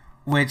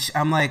 Which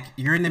I'm like,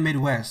 you're in the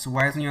Midwest, so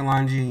why isn't your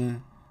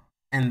laundry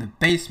in the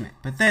basement?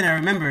 But then I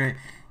remember,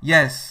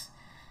 yes,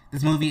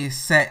 this movie is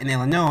set in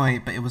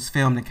Illinois, but it was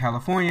filmed in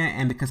California,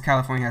 and because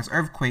California has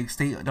earthquakes,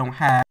 they don't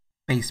have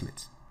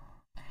basements.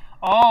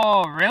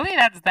 Oh, really?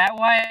 That's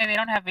why they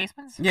don't have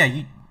basements?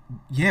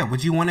 Yeah,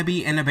 would you want to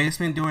be in a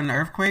basement during an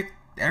earthquake?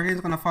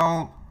 Everything's going to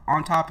fall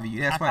on top of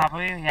you. That's why. On top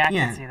of you? Yeah, I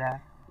can see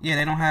that. Yeah,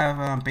 they don't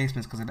have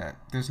basements because of that.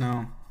 There's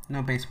no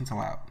basements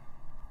allowed.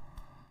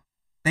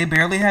 They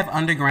barely have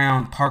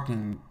underground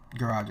parking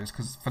garages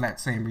for that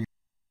same reason.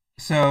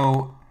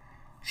 So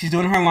she's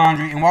doing her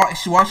laundry, and while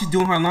she's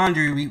doing her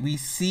laundry, we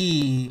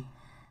see.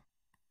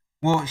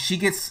 Well, she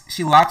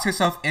locks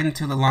herself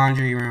into the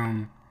laundry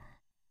room,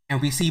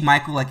 and we see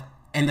Michael like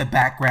in the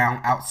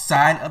background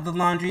outside of the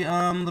laundry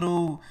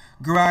little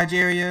garage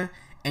area,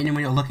 and then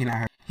when you're looking at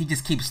her, he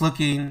just keeps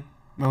looking,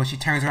 but when she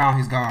turns around,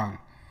 he's gone.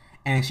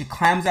 and she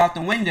climbs out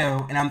the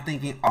window, and I'm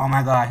thinking, oh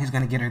my god, he's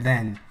gonna get her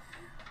then.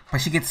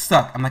 But she gets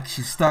stuck. I'm like,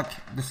 she's stuck.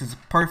 This is a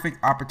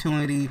perfect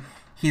opportunity.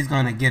 He's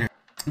gonna get her.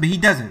 But he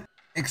doesn't.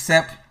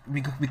 Except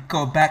we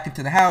go back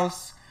into the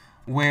house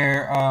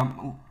where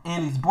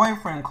Annie's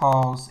boyfriend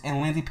calls,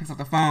 and Lindsay picks up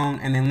the phone,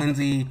 and then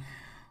Lindsay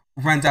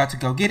runs out to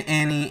go get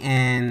Annie,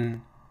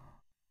 and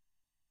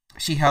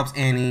she helps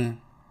Annie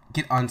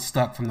get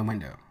unstuck from the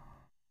window.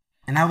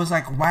 And I was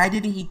like, why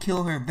didn't he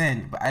kill her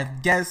then? But I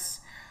guess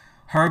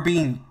her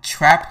being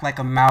trapped like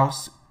a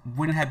mouse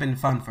wouldn't have been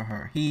fun for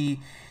her. He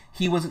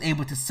wasn't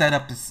able to set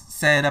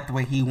it up the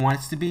way he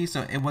wants to be,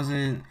 so it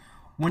wouldn't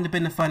have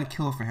been a fun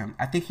kill for him.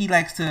 I think he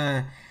likes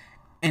to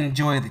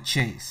enjoy the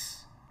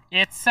chase.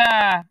 It's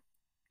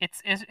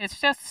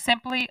just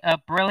simply a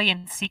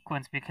brilliant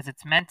sequence because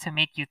it's meant to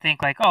make you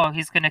think like, oh,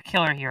 he's gonna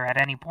kill her here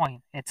at any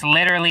point. It's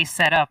literally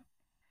set up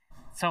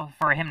so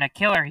for him to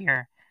kill her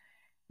here.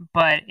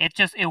 But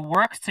it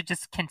works to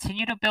just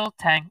continue to build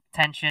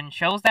tension.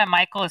 Shows that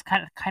Michael is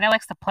kind of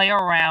likes to play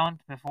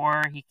around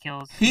before he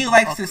kills. He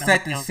likes to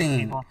set the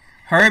scene. People.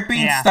 Her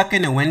being stuck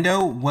in the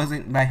window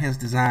wasn't by his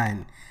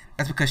design.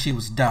 That's because she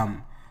was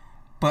dumb.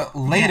 But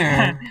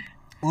later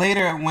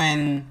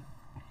when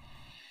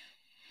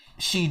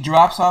she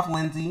drops off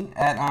Lindsay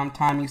at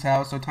Tommy's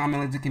house, so Tommy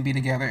and Lindsay can be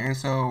together, and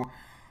so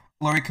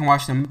Laurie can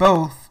watch them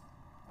both,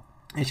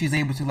 and she's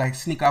able to like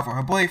sneak off with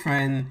her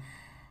boyfriend.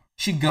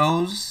 She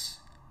goes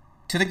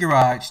to the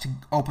garage to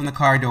open the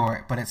car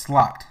door, but it's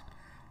locked.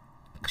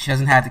 She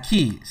doesn't have the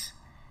keys.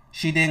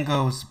 She then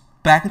goes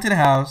back into the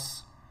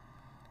house,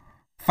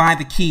 find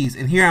the keys,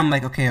 and here I'm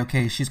like,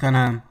 okay, she's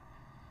gonna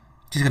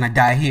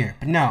die here.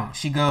 But no,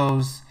 she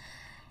finds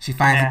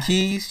the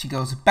keys, she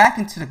goes back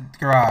into the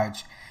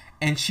garage,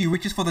 and she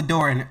reaches for the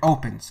door and it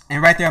opens.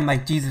 And right there I'm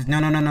like, Jesus,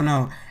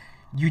 no.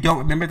 You don't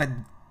remember that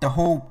the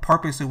whole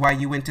purpose of why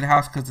you went to the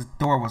house because the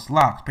door was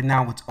locked, but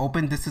now it's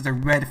open? This is a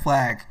red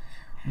flag.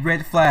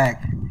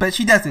 But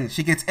she doesn't.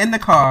 She gets in the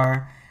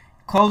car,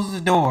 closes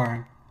the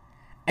door,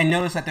 and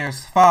notices that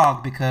there's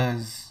fog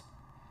because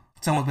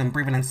someone's been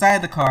breathing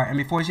inside the car, and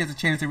before she has a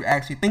chance to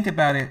actually think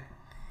about it,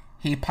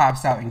 he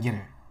pops out and get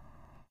her.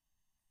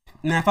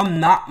 Now, if I'm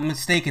not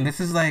mistaken, this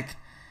is like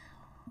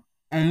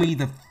only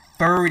the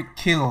third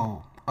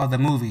kill of the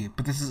movie,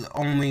 but this is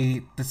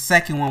only the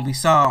second one we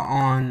saw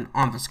on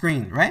the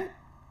screen, right?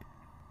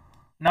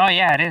 No,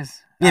 yeah, it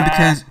is. Yeah,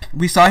 because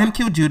we saw him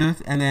kill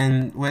Judith, and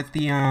then with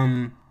the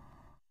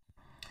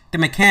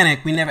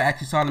mechanic, we never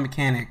actually saw the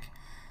mechanic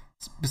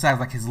besides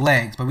like his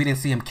legs, but we didn't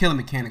see him kill the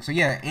mechanic. So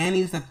yeah,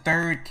 Annie's the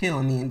third kill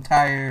in the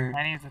entire.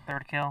 Annie's the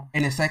third kill.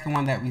 In the second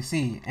one that we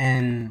see,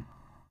 and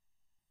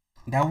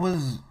that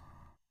was.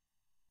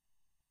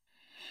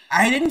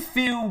 I didn't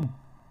feel,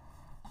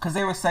 because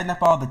they were setting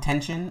up all the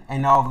tension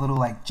and all the little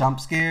like jump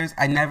scares.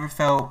 I never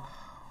felt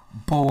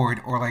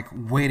bored or like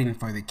waiting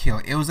for the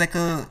kill. It was like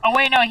a. Oh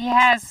wait, no,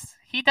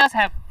 he does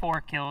have 4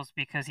 kills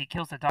because he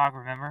kills the dog.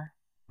 Remember?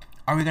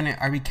 Are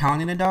we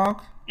counting the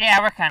dog? Yeah,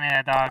 we're counting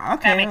the dog.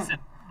 Okay. That makes it.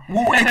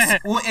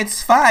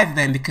 It's 5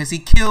 then because he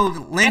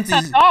killed Lindsay's.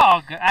 It's a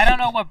dog. I don't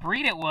know what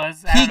breed it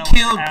was.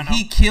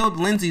 He killed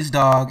Lindsay's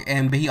dog,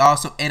 but he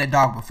also ate a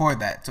dog before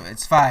that, so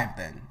it's 5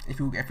 then. If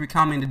we're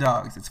counting the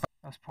dogs, it's 5.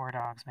 Those poor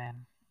dogs,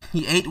 man.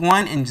 He ate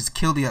one and just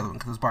killed the other one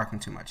because it was barking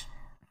too much.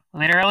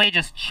 Literally,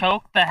 just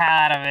choked the hell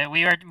out of it.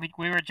 We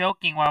were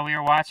joking while we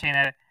were watching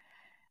it.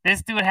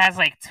 This dude has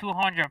like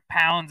 200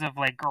 pounds of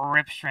like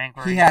grip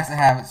strength. He has to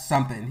have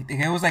something.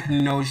 It was like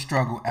no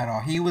struggle at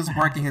all. He was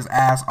working his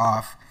ass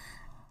off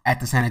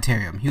at the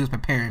sanitarium. He was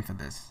preparing for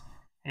this.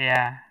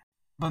 Yeah.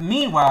 But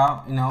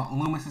meanwhile,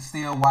 Loomis is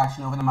still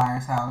watching over the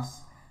Myers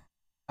house.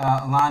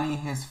 Lonnie,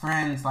 his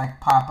friends like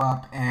pop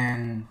up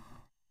and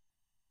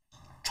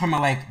trying to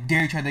like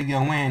dare each other to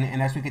go in.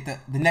 And as we get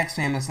the next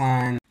famous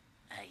line.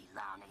 Hey,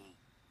 Lonnie,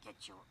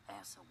 get your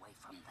ass away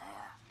from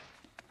there.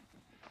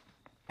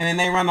 And then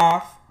they run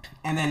off.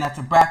 And then that's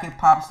where Brackett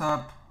pops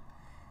up,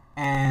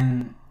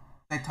 and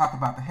they talk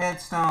about the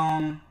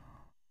headstone,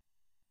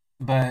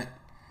 but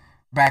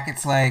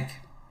Brackett's like,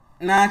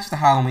 nah, it's just a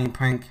Halloween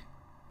prank.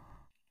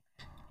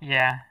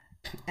 Yeah.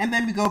 And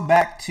then we go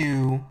back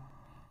to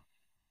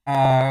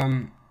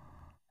the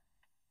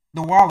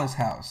Wallace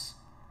house,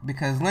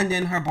 because Linda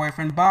and her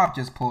boyfriend Bob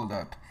just pulled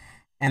up,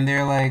 and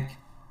they're like,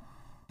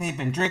 they've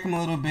been drinking a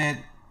little bit,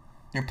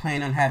 they're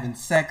planning on having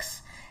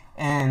sex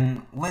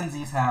in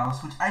Lindsay's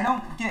house, which I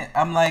don't get.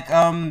 I'm like,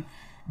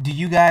 do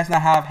you guys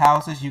not have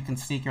houses you can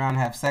sneak around and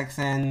have sex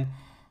in?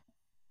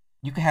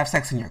 You can have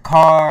sex in your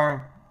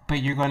car,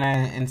 but you're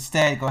gonna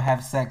instead go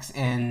have sex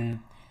in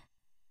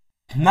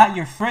not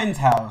your friend's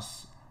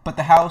house, but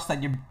the house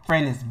that your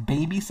friend is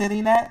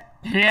babysitting at?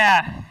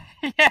 Yeah.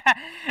 Yeah.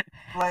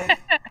 Like,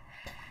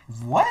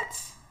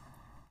 what?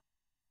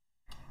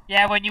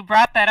 Yeah, when you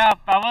brought that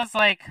up, I was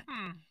like,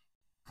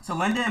 So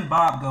Linda and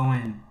Bob go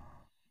in,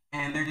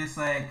 and they're just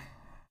like,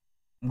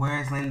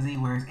 where's Lindsay?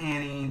 Where's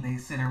Annie? They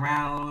sit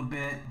around a little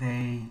bit.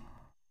 They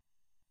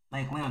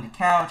like lay on the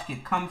couch,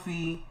 get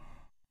comfy,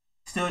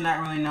 still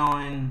not really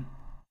knowing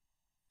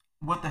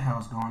what the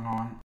hell's going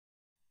on.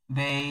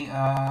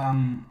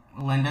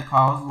 Linda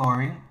calls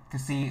Lori to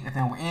see if they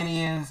know where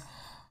Annie is.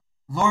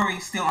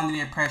 Lori's still under the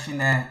impression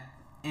that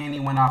Annie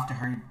went off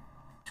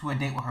to a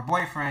date with her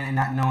boyfriend, and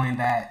not knowing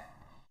that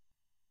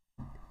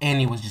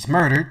Annie was just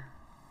murdered,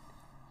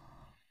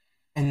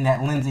 and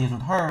that Lindsay is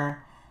with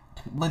her.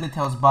 Linda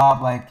tells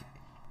Bob, like,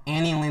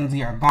 Annie and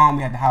Lindsay are gone,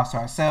 we have the house to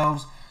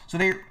ourselves. So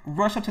they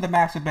rush up to the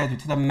master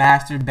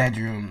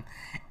bedroom.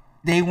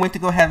 They went to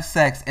go have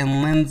sex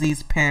in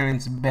Lindsay's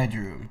parents'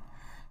 bedroom.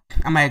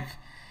 I'm like,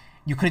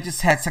 you could have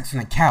just had sex on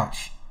the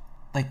couch.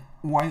 Like,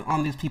 why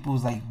on these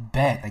people's, like,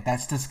 bed? Like,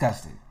 that's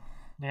disgusting.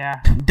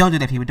 Yeah. Don't do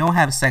that, people. Don't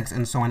have sex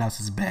in someone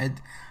else's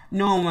bed.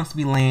 No one wants to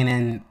be laying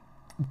in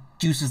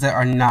juices that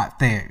are not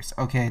theirs.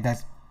 Okay,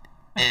 that's...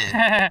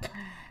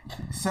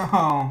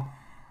 So,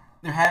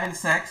 they're having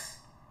sex,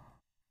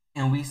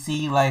 and we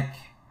see, like,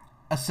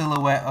 a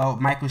silhouette of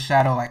Michael's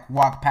shadow, like,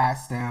 walk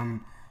past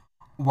them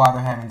while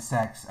they're having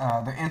sex.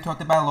 They're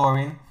interrupted by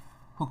Lori,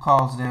 who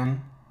calls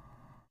them.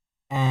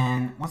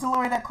 And was it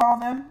Lori that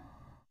called them?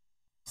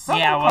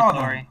 Someone yeah, it was called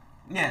Lori. them.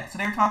 Yeah, so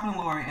they were talking to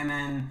Lori, and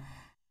then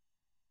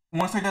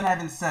once they're done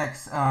having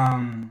sex,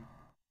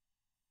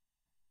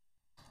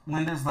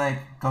 Linda's like,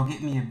 go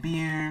get me a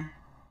beer.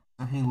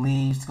 So he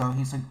leaves to go.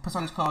 He puts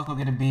on his clothes, go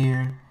get a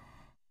beer.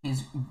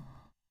 He's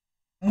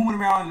moving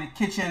around in the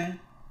kitchen,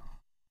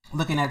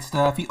 looking at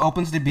stuff. He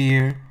opens the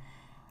beer.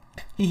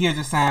 He hears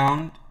a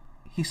sound.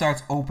 He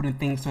starts opening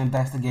things to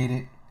investigate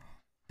it.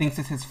 Thinks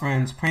it's his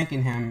friends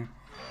pranking him.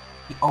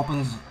 He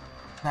opens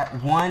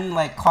that one,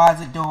 like,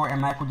 closet door,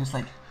 and Michael just,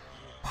 like,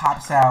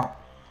 pops out,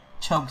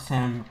 chokes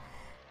him,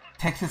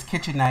 takes his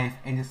kitchen knife,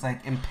 and just,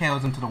 like,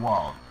 impales him to the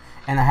wall.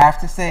 And I have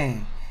to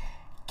say,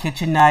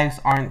 kitchen knives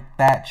aren't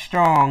that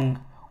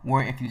strong,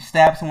 where if you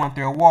stab someone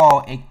through a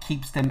wall, it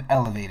keeps them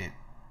elevated.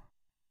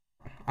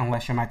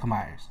 Unless you're Michael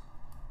Myers.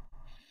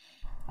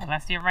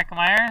 Unless you're Michael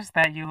Myers,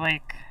 that you,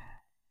 like,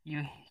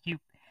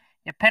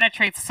 it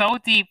penetrates so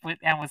deep with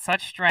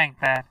such strength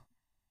that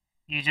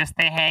you just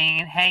stay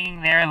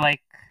hanging there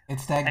like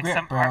it's that like grip,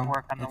 some bro.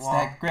 artwork on the It's wall.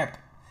 that grip.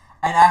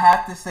 And I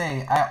have to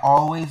say, I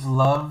always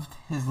loved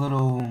his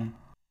little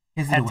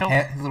head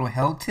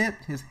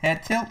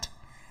tilt.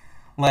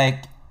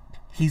 Like,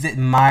 he's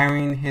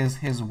admiring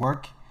his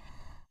work.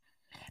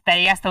 That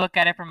he has to look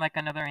at it from, like,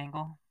 another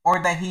angle.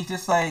 Or that he's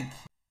just like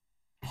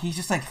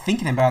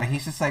thinking about it.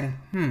 He's just like,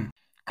 Could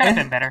have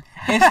been better.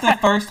 It's the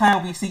first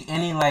time we see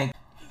any, like,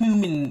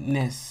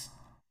 humanness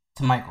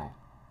to Michael.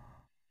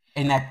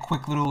 In that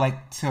quick little,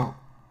 like, tilt.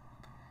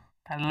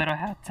 A little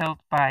head tilt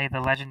by the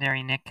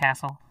legendary Nick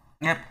Castle.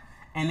 Yep.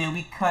 And then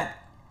we cut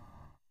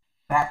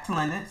back to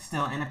Linda,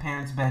 still in her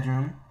parents'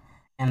 bedroom,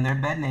 in their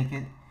bed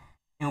naked,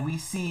 and we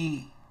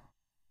see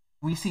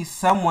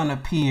someone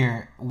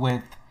appear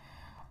with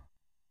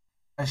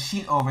a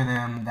sheet over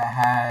them that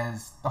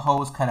has the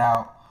holes cut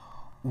out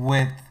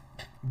with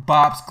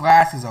Bob's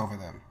glasses over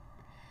them.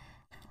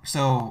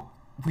 So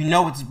we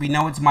know it's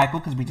Michael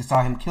because we just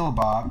saw him kill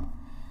Bob,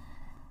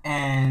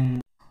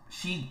 and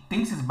she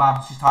thinks it's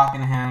Bob. She's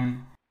talking to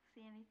him.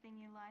 See anything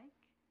you like?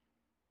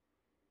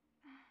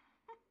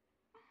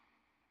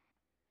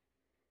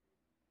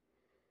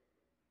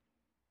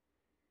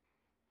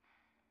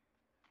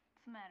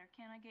 What's the matter?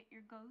 Can I get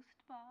your ghost,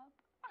 Bob?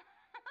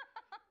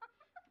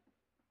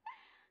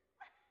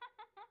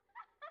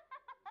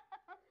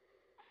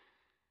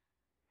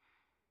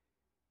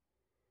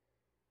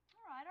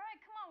 All right,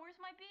 come on, where's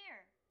my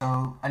beer?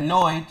 So,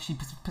 annoyed, she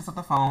picks up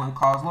the phone and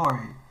calls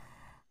Lori.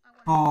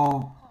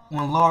 But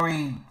when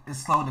Lori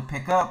is slow to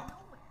pick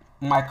up,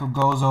 Michael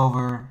goes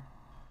over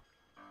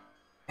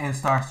and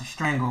starts to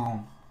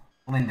strangle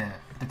Linda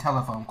with the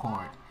telephone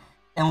cord.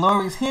 And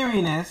Lori's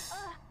hearing this,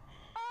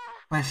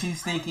 but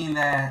she's thinking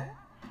that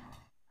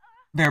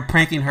they're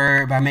pranking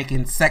her by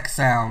making sex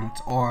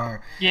sounds,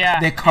 or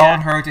they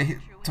called her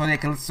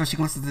so she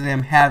can listen to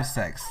them have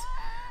sex,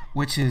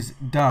 which is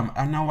dumb.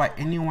 I don't know why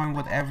anyone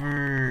would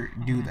ever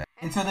do that.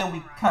 And so then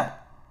we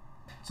cut.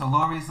 So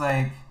Lori's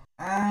like,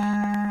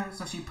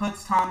 so she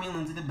puts Tommy and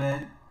Lindsay to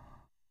bed,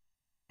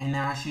 and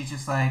now she's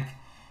just like,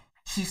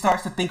 she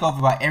starts to think over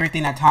about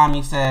everything that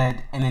Tommy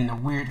said, and then the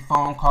weird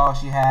phone call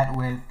she had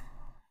with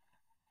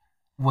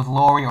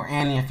Lori or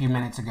Annie a few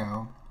minutes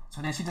ago.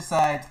 So then she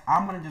decides,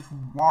 I'm gonna just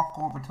walk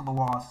over to the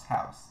Wallace's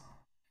house.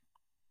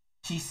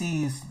 She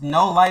sees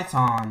no lights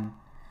on,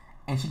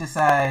 and she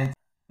decides,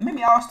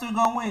 maybe I'll still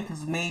go in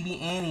because maybe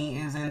Annie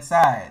is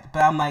inside.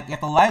 But I'm like, if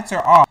the lights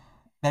are off,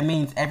 that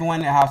means everyone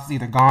in the house is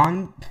either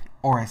gone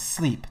or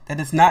asleep. That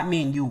does not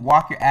mean you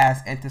walk your ass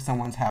into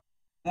someone's house.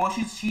 Well,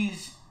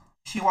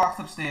 she walks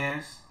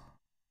upstairs,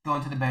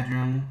 going to the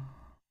bedroom,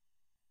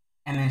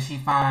 and then she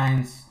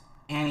finds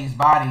Annie's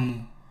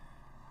body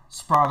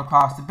sprawled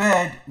across the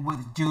bed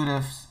with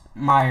Judith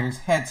Myers'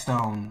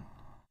 headstone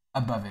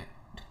above it.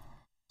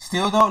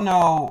 Still don't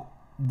know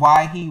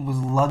why he was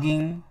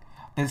lugging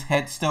this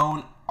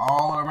headstone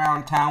all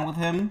around town with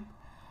him,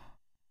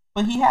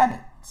 but he had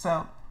it,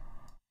 so.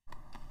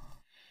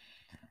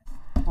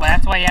 Well,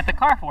 that's why you had the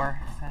car for,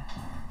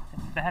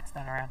 the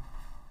headstone around.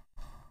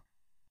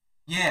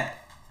 Yeah.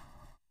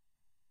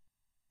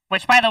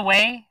 Which, by the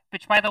way,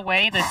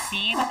 the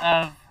scene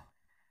of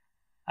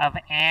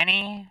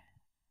Annie,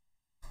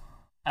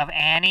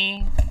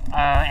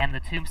 and the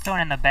tombstone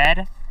in the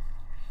bed.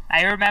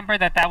 I remember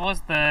that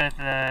was the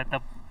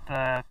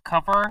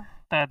cover,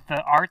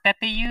 the art that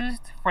they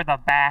used for the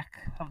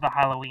back of the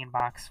Halloween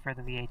box for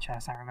the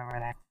VHS. I remember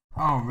that.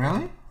 Oh,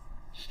 really?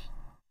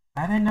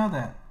 I didn't know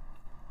that.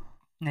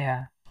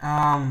 Yeah.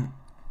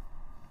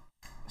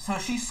 So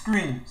she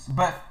screams,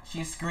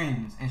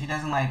 and she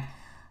doesn't like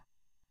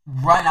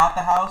run out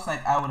the house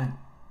like I would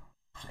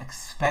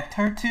expect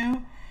her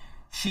to.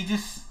 She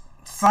just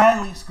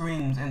silently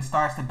screams and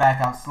starts to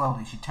back out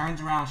slowly. She turns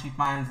around, she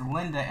finds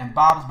Linda and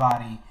Bob's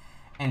body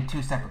in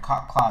two separate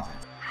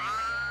closets.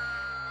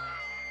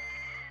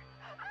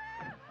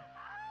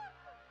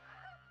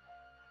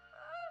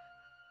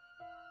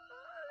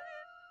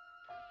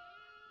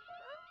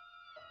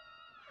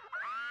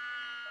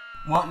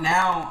 Well,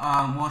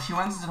 now, she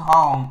runs to the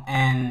hall,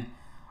 and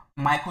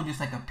Michael just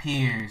like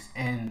appears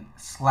and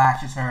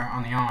slashes her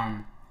on the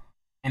arm,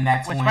 and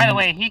that's which, when, by the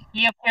way,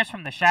 he appears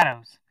from the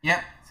shadows.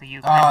 Yep. So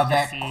you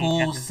that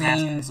cool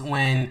scenes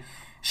when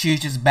she's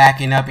just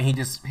backing up, and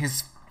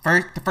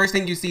the first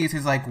thing you see is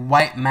his like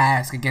white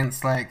mask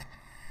against like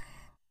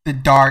the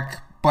dark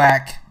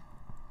black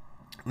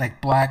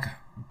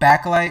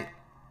backlight,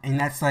 and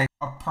that's like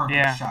a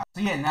perfect shot.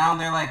 So yeah, now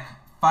they're like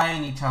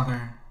fighting each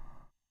other.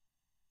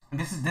 And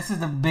this is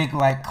the big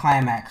like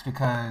climax,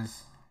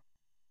 because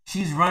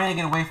she's running to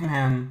get away from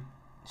him.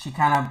 She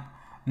kind of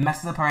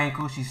messes up her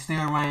ankle. She's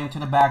still running to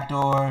the back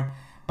door,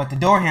 but the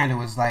door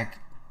handle is like,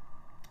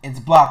 it's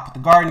blocked with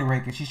the garden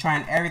rake. She's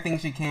trying everything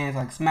she can to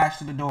like smash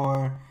through the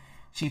door.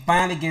 She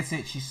finally gets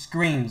it. She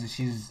screams, and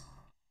she's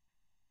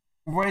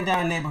running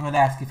down the neighborhood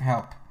asking for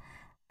help.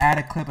 Add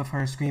a clip of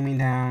her screaming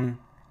down,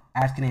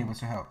 asking neighbors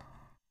for help.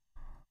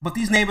 But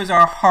these neighbors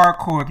are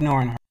hardcore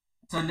ignoring her.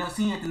 So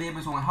seeing that the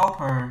neighbors won't help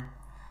her,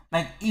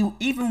 like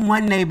even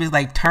one neighbor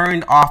like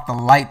turned off the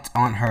lights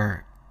on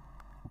her.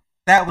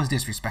 That was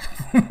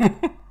disrespectful.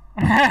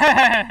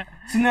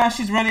 So now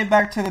she's running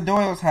back to the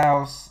Doyle's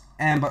house,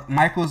 but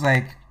Michael's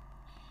like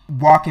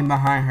walking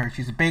behind her.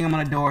 She's banging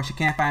on the door. She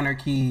can't find her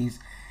keys.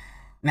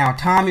 Now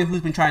Tommy,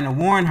 who's been trying to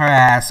warn her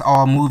ass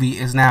all movie,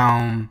 is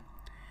now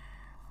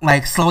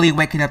like slowly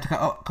waking up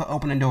to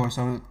open the door.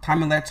 So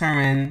Tommy lets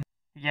her in.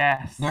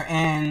 Yes. They're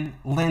in.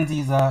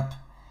 Lindsay's up.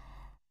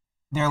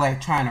 They're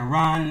like trying to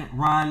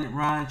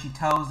run. She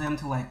tells them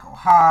to like go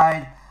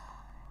hide,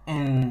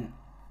 and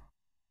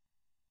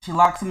she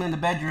locks him in the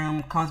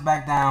bedroom. Comes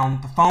back down.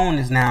 The phone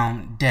is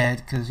now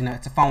dead because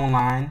it's a phone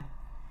line.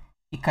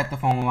 He cut the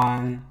phone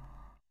line.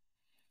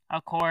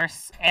 Of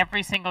course,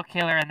 every single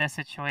killer in this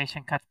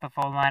situation cuts the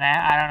phone line.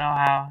 I don't know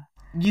how.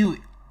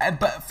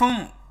 But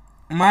from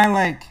my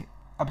like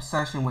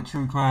obsession with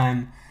true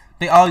crime,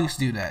 they all used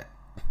to do that.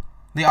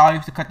 They all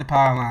used to cut the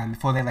power line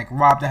before they like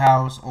rob the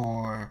house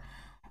or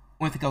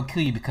went to go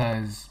kill you,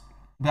 because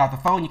without the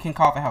phone you can't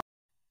call for help.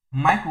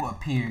 Michael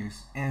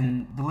appears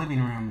in the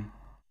living room,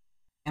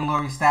 and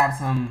Laurie stabs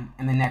him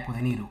in the neck with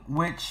a needle,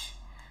 which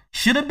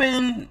should have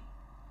been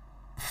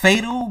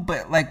fatal,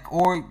 but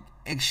or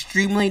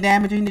extremely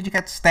damaging that you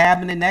got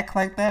stabbed in the neck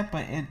like that.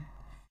 But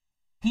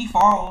he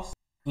falls,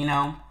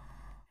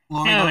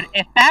 Laurie Dude,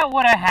 if that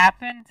would have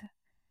happened,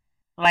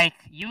 like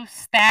you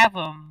stab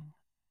him,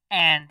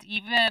 and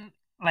even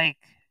like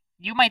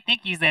you might think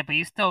he's dead, but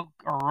you still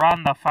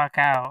run the fuck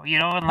out.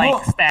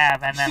 And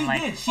stab, and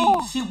then she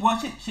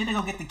had to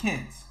go get the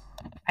kids.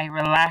 I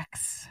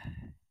relax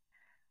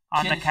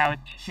on the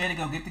couch. She had to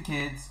go get the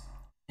kids,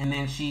 and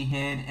then she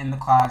hid in the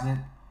closet.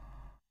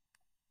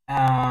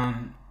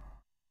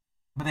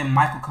 But then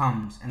Michael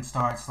comes and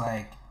starts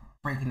like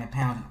breaking the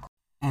pound,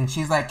 and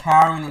she's like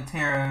cowering in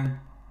terror.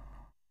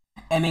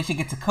 And then she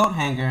gets a coat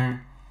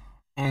hanger,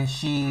 and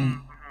she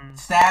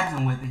stabs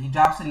him with it. He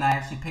drops the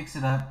knife. She picks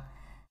it up.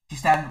 She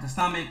stabs him with the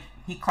stomach.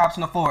 He clops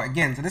on the floor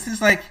again. So this is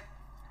like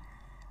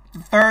the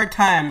third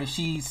time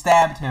she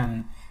stabbed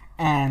him,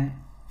 and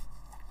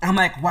I'm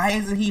like, why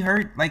isn't he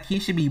hurt? Like, he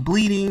should be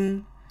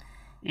bleeding.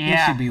 Yeah. He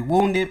should be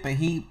wounded, but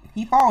he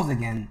falls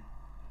again.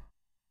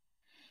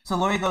 So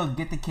Laurie goes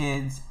get the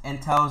kids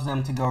and tells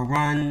them to go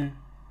run,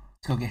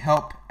 to go get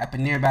help at a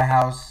nearby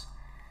house,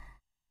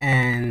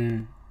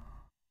 and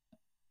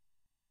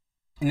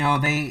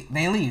they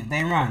leave.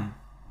 They run.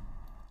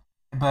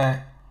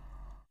 But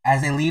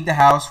as they leave the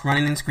house,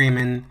 running and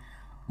screaming,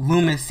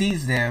 Loomis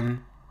sees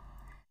them,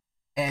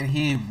 and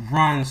he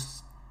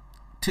runs.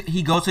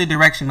 He goes to the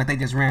direction that they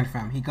just ran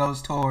from. He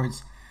goes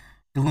towards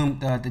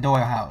the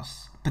Doyle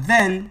house. But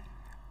then,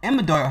 in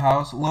the Doyle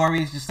house,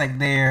 Laurie's just like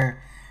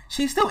there.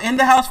 She's still in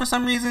the house for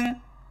some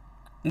reason,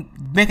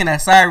 making a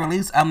sigh of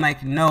release. I'm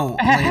like, no,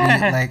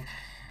 lady, like,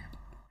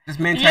 this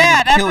man tried to kill you.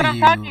 Yeah, that's what I'm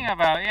talking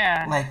about,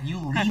 yeah. Like, you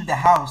leave the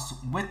house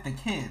with the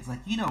kids.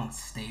 Like, you don't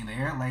stay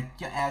there. Like,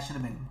 your ass should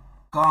have been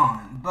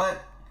gone.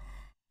 But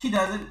she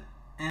doesn't,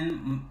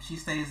 and she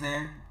stays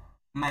there.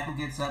 Michael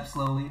gets up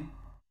slowly.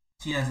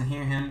 She doesn't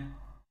hear him,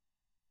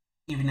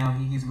 even though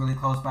he's really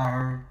close by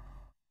her.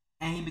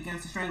 And he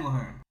begins to strangle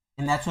her.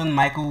 And that's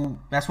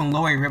when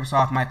Laurie rips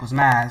off Michael's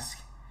mask,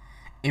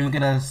 and we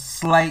get a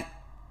slight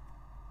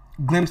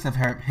glimpse of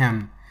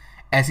him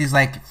as he's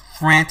like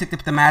frantic to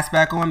put the mask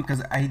back on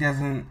because he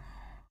doesn't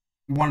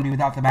want to be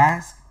without the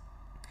mask.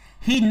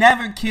 He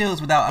never kills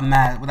without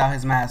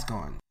his mask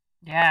on.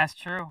 Yeah, it's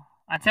true.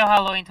 Until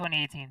Halloween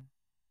 2018.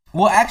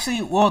 Well, actually,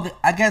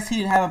 I guess he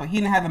didn't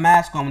have a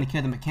mask on when he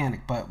killed the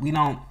mechanic, but we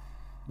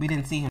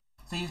didn't see him.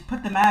 So he's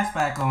put the mask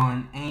back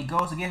on and he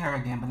goes to get her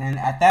again, but then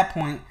at that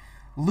point,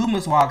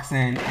 Loomis walks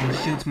in and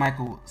shoots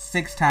Michael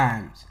 6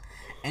 times.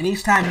 And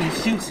each time he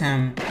shoots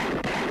him,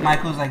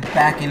 Michael's like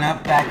backing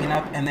up,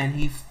 and then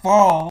he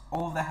falls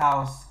over the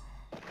house.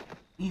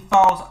 He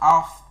falls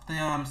off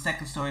the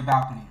second story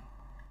balcony,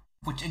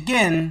 which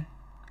again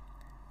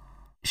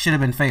should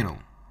have been fatal.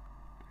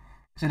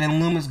 So then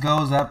Loomis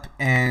goes up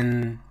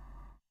and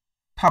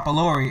Papa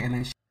Laurie, and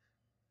then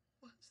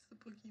What's the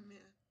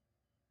boogeyman?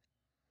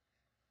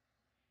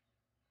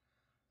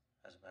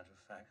 As a matter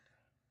of fact,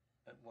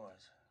 it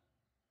was.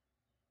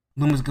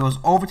 Loomis goes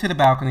over to the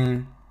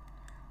balcony,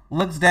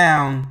 looks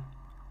down,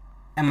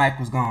 and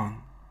Michael's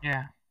gone.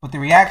 Yeah. But the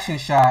reaction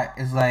shot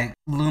is like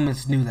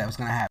Loomis knew that was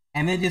gonna happen,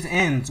 and it just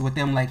ends with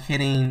them like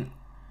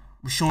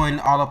showing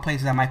all the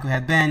places that Michael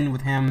had been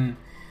with him,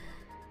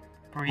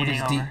 Breathing with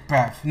his over. deep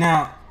breath.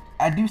 Now,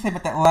 I do say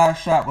about that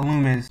last shot with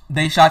Loomis,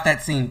 they shot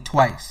that scene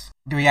twice.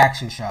 The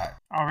reaction shot.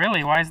 Oh,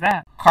 really? Why is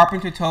that?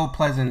 Carpenter told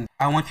Pleasant,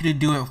 I want you to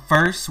do it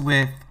first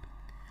with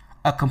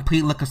a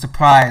complete look of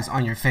surprise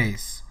on your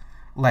face.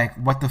 Like,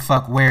 what the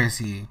fuck, where is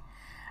he?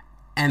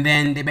 And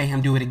then they made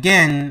him do it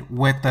again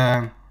with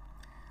the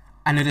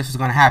I knew this was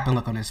going to happen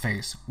look on his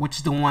face, which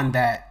is the one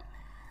that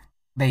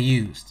they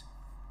used.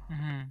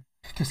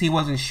 Because he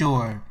wasn't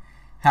sure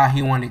how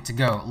he wanted it to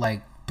go.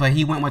 But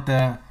he went with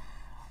the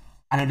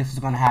I knew this was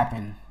going to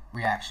happen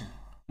reaction,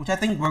 which I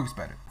think works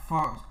better.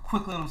 For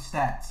quick little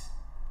stats,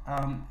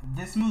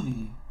 this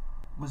movie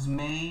was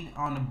made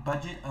on a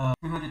budget of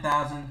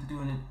 $300,000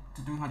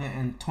 to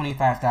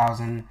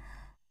 $325,000,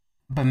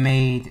 but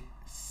made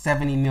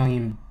 $70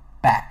 million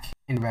back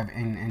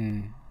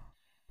in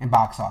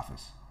box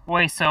office.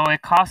 Wait, so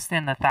it cost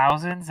in the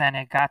thousands and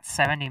it got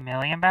 70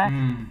 million back?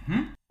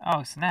 Mm-hmm.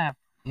 Oh, snap.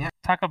 Yeah.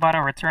 Talk about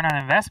a return on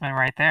investment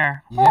right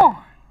there. Yeah. Woo!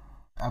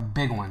 A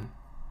big one.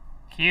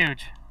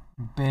 Huge.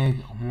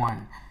 Big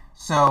one.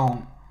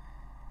 So,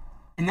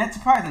 and that's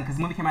surprising because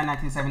the movie came out in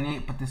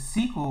 1978, but the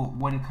sequel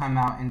wouldn't come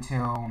out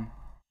until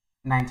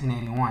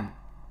 1981.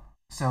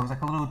 So it was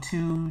like a little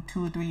 2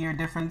 or 3 year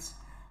difference.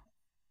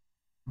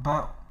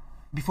 But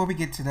before we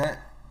get to that,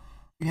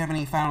 you have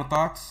any final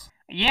thoughts?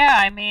 Yeah,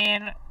 I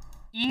mean,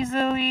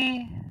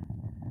 easily,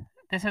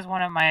 this is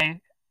one of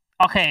my...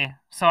 Okay,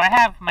 so I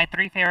have my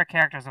 3 favorite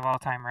characters of all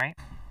time, right?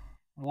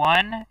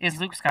 One is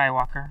Luke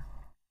Skywalker.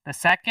 The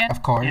second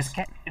Of course.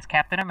 is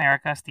Captain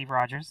America, Steve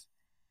Rogers,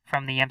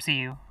 from the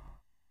MCU.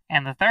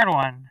 And the third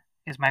one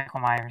is Michael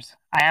Myers.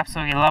 I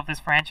absolutely love this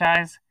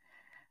franchise.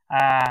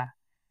 I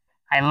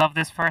love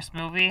this first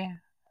movie.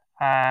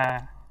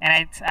 And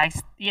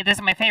yeah, this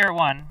is my favorite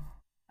one,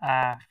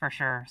 for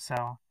sure.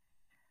 So,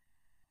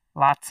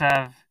 lots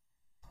of.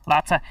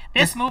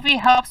 This movie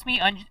helps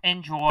me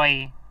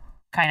enjoy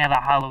kind of the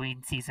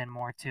Halloween season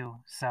more too.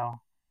 So,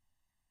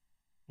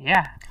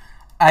 yeah.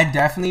 I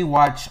definitely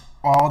watch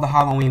all the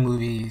Halloween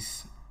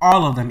movies,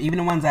 all of them, even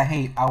the ones I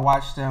hate. I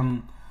watch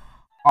them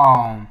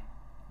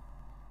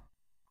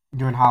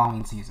during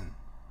Halloween season.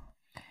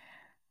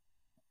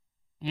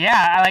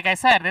 Yeah, like I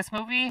said, this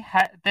movie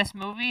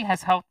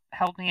has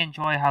helped me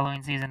enjoy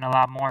Halloween season a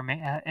lot more.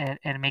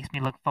 It makes me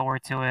look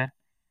forward to it,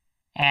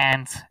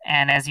 and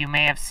as you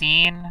may have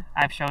seen,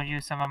 I've shown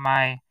you some of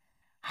my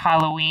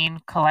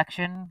Halloween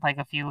collection, like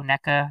a few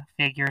NECA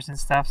figures and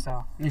stuff.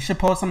 So you should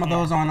post some of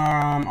those on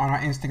our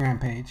Instagram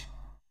page.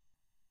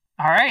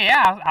 All right,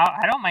 yeah,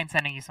 I don't mind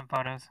sending you some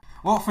photos.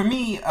 Well, for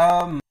me,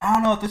 I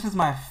don't know if this is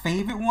my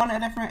favorite one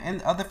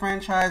of the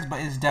franchise, but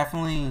it's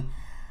definitely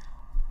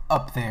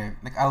up there.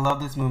 Like, I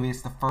love this movie.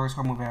 It's the first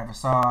horror movie I ever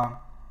saw.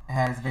 It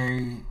has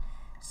very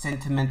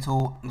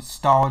sentimental,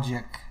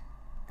 nostalgic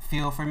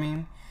feel for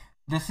me.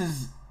 This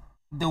is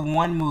the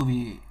one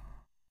movie.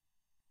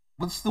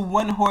 What's the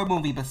one horror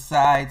movie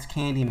besides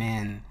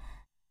Candyman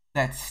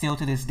that still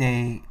to this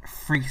day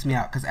freaks me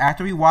out? Because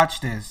after we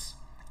watched this,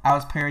 I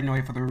was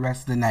paranoid for the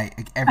rest of the night.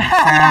 Like, every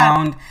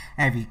sound,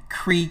 every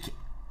creak,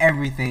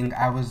 everything,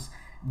 I was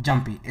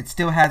jumpy. It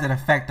still has an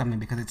effect on me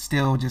because it's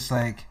still just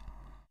like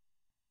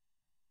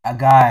a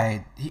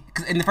guy.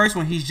 Cause in the first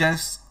one, he's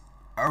just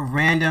a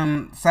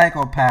random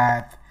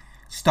psychopath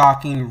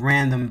stalking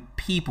random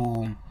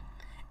people,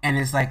 and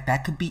it's like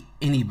that could be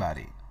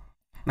anybody.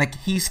 Like,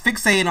 he's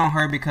fixated on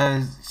her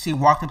because she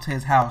walked up to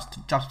his house to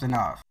drop something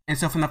off. And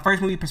so from the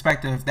first movie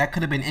perspective, that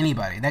could have been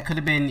anybody. That could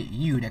have been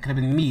you. That could have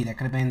been me. That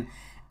could have been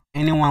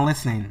anyone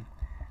listening.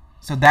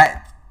 So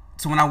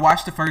when I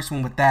watched the first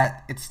one with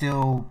that, it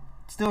still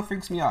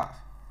freaks me off.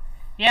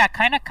 Yeah,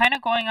 kind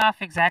of going off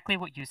exactly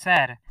what you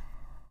said.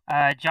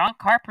 John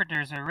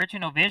Carpenter's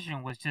original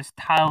vision was just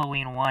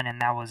Halloween 1,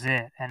 and that was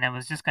it. And it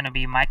was just going to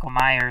be Michael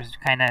Myers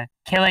kind of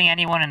killing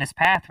anyone in his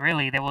path,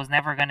 really. There was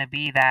never going to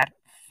be that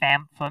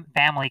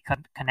family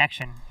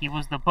connection. He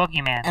was the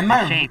boogeyman.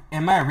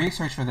 In my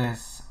research for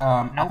this,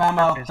 I found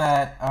out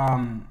that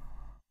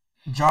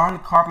John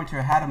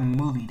Carpenter had a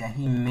movie that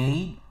he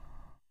made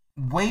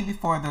way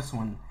before this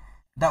one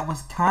that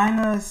was kind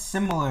of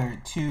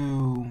similar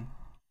to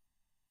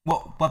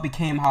what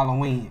became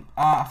Halloween.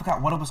 I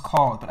forgot what it was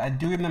called, but I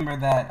do remember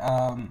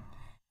that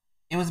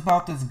it was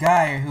about this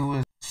guy who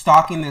was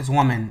stalking this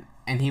woman,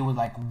 and he would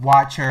like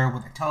watch her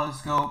with a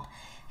telescope.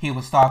 He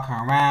would stalk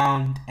her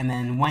around, and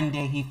then one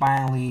day he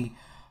finally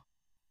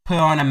put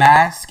on a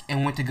mask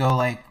and went to go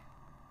like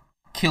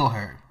kill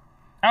her.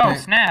 Oh,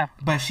 snap!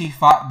 But she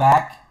fought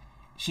back.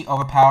 She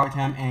overpowered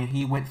him, and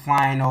he went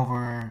flying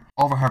over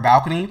her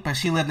balcony. But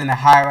she lived in a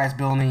high-rise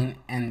building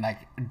in like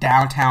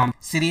downtown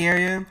city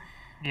area.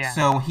 Yeah.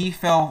 So he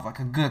fell like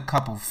a good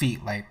couple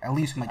feet, like at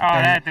least from like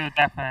that dude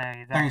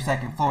definitely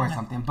 32nd floor or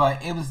something.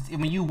 But it was,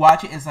 when you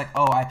watch it, it's like,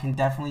 oh, I can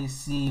definitely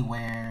see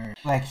where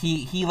like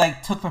he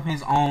like took from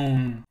his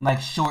own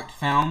like short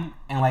film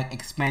and like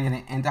expanded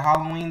it into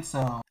Halloween.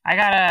 So I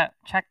gotta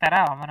check that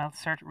out. I'm gonna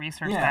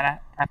research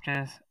that after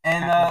this.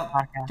 And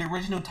the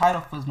original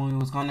title for this movie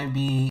was gonna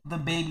be The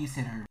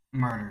Babysitter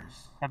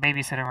Murders. The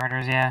Babysitter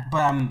Murders, yeah. But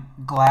I'm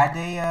glad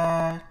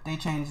they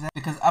changed that,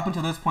 because up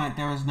until this point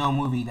there was no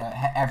movie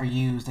that ever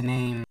used the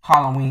name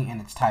Halloween in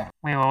its title.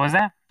 Wait, what was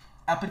that?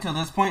 Up until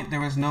this point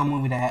there was no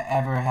movie that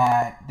ever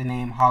had the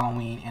name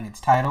Halloween in its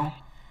title.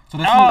 So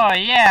this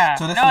yeah.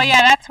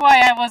 That's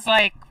why I was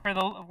like,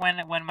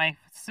 when my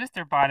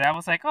sister bought it, I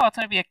was like, oh, it's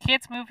gonna be a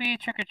kids movie,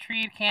 trick or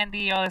treat,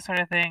 candy, all this sort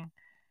of thing.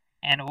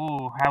 And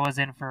ooh, I was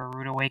in for a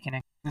rude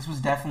awakening. This was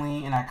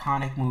definitely an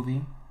iconic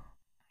movie.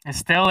 It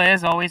still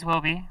is, always will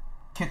be.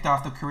 Kicked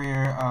off the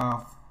career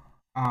of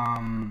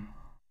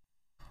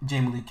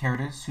Jamie Lee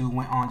Curtis, who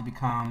went on to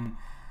become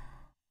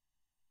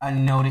a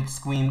noted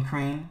scream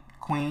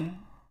queen.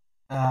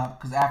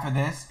 Because after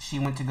this, she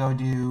went to go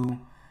do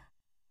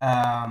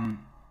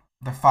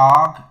The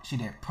Fog. She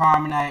did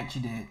Prom Night. She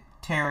did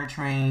Terror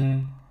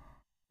Train.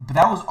 But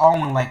that was all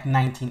in like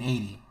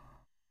 1980.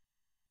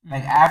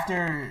 Like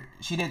after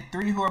she did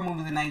 3 horror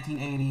movies in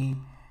 1980.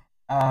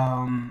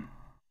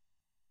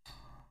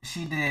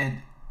 She did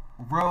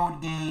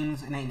Road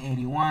Games in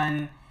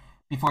 1981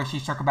 before she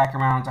circled back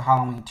around to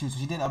Halloween 2. So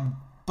she did a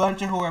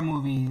bunch of horror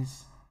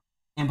movies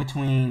in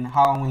between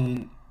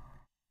Halloween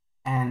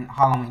and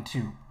Halloween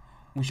 2.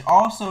 We should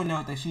also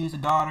note that she's the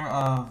daughter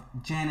of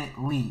Janet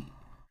Leigh,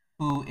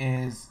 who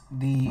is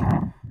the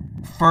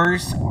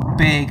first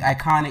big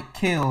iconic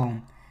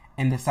kill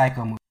in the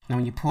Psycho movie. Now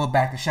when you pull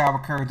back the shower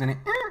curtains and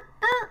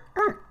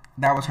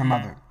that was her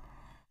mother.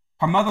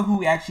 Her mother, who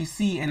we actually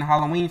see in the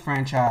Halloween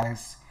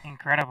franchise.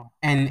 Incredible.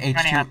 And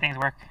Funny how things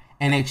work.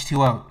 And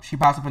H2O. She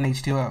pops up in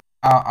H2O.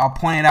 I'll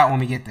point it out when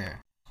we get there.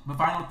 But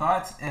final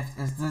thoughts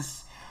is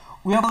this.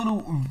 We have a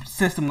little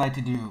system like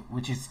to do,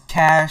 which is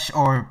cash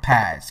or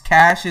pass.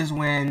 Cash is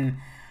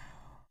when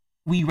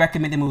we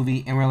recommend a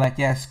movie and we're like,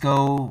 yes,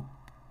 go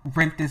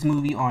rent this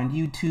movie on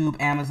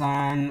YouTube,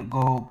 Amazon,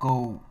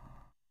 go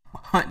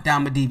hunt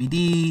down the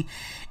DVD.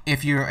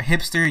 If you're a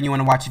hipster and you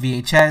want to watch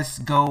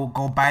VHS, go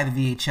buy the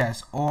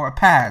VHS. Or a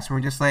pass. We're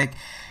just like,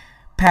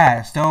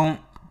 pass. Don't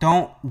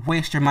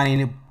waste your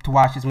money to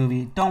watch this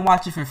movie. Don't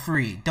watch it for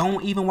free.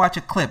 Don't even watch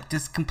a clip.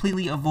 Just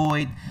completely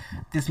avoid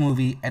this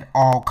movie at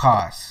all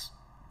costs.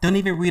 Don't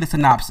even read a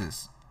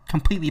synopsis.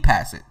 Completely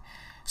pass it.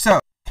 So,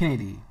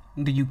 Kennedy,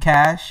 do you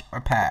cash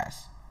or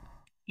pass?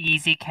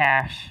 Easy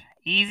cash.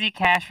 Easy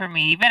cash for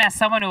me. Even as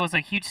someone who was a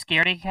huge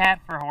scaredy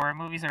cat for horror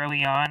movies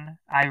early on,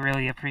 I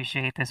really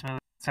appreciate this movie.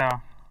 So,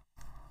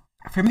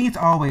 for me, it's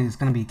always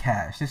going to be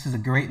cash. This is a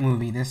great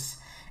movie.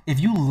 If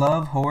you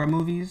love horror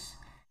movies,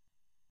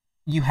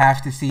 you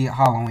have to see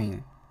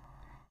Halloween.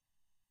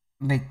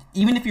 Like,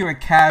 even if you're a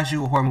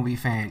casual horror movie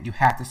fan, you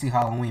have to see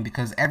Halloween,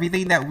 because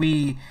everything that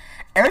we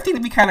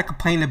kind of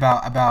complained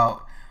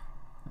about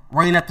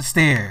running up the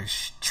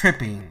stairs,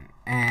 tripping,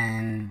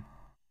 and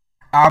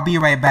I'll be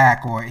right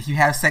back, or if you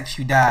have sex,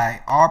 you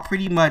die, all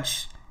pretty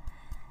much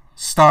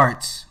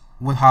starts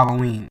with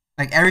Halloween.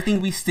 Like,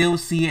 everything we still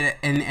see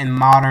in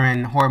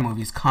modern horror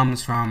movies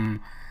comes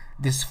from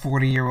this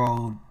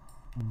 40-year-old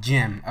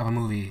gem of a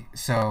movie.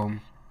 So,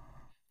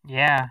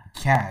 yeah.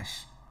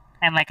 Cash.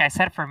 And like I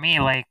said, for me,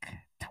 like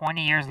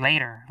 20 years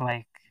later,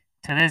 like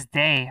to this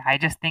day, I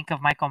just think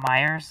of Michael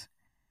Myers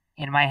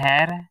in my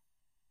head,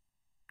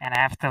 and I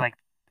have to like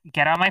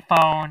get on my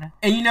phone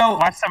and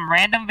watch some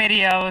random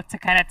video to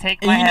kind of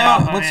take my head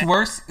off of it. What's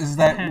worse is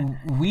that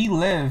we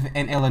live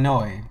in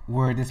Illinois,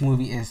 where this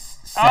movie is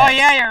set. Oh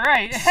yeah, you're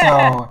right.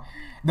 So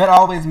that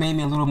always made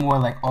me a little more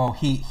like, oh,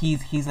 he's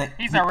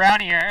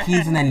around here.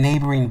 He's in a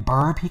neighboring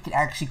burb. He could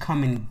actually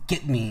come and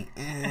get me.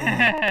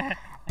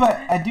 But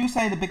I do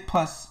say the big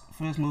plus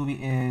for this movie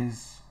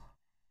is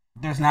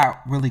there's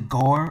not really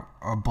gore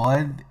or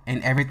blood,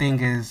 and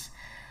everything is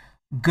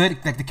good.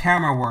 Like the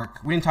camera work,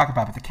 we didn't talk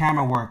about it, but the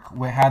camera work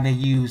with how they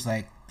use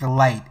like the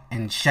light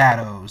and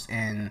shadows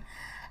and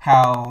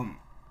how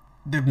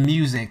the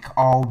music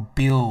all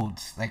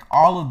builds. Like,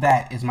 all of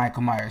that is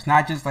Michael Myers.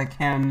 Not just like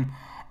him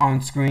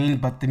on screen,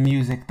 but the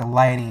music, the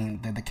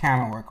lighting, the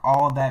camera work,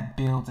 all of that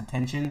builds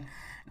attention.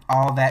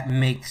 All that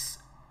makes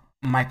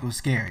Michael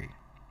scary.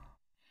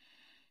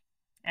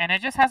 And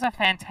it just has a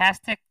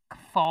fantastic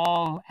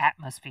fall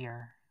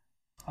atmosphere.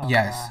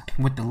 Yes,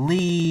 with the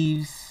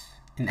leaves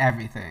and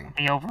everything.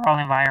 The overall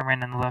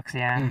environment and looks,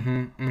 yeah.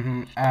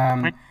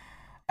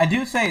 I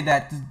do say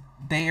that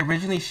they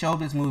originally showed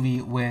this movie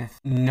with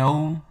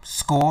no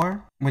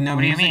score, with no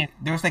music. What do you mean?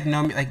 There was like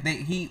no, like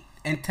he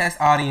in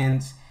test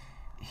audience,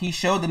 he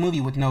showed the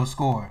movie with no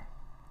score.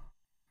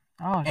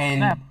 Oh, and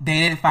snap. They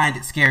didn't find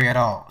it scary at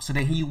all. So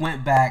then he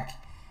went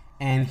back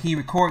and he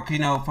recorded. You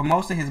know, for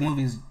most of his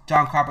movies,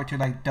 John Carpenter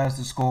like does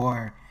the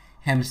score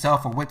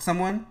himself or with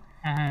someone.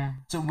 Mm-hmm.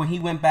 So when he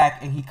went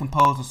back and he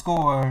composed the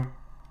score,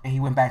 and he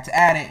went back to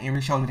add it and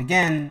re-showed it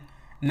again.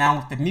 Now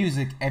with the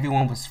music,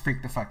 everyone was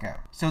freaked the fuck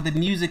out. So the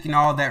music and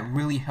all that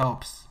really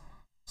helps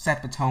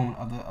set the tone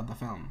of the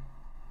film.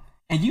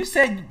 And you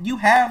said you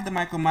have the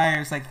Michael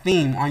Myers like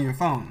theme on your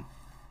phone.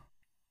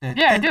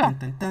 Yeah, I do.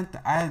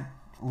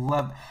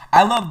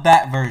 I love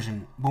that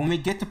version. But when we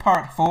get to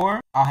part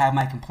 4, I'll have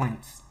my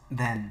complaints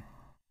then.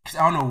 Cause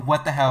I don't know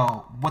what the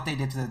hell what they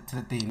did to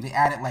the theme. They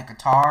added like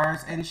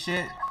guitars and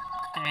shit.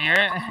 Can you hear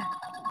it?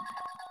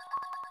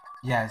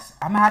 Yes,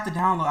 I'm gonna have to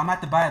download. I'm gonna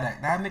have to buy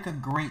that. That'd make a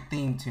great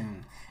theme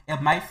tune.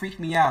 It might freak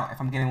me out if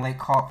I'm getting late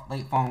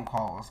phone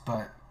calls,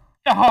 but.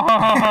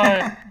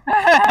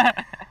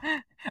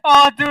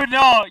 Oh, dude,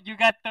 no!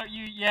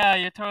 Yeah,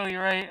 you're totally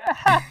right.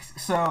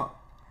 So,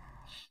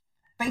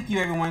 thank you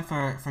everyone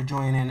for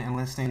joining in and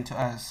listening to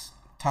us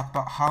talk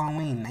about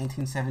Halloween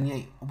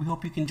 1978. We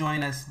hope you can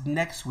join us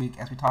next week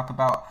as we talk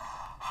about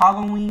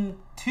Halloween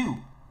 2,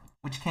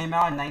 which came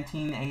out in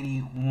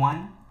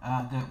 1981.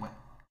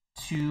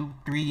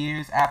 2-3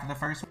 years after the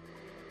first one.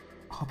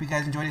 Hope you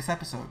guys enjoyed this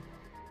episode.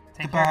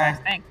 Take care, guys.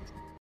 Thanks.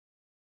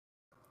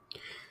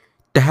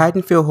 The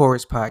Haddonfield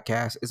Horrors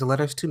Podcast is a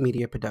Letters to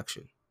Media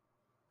production.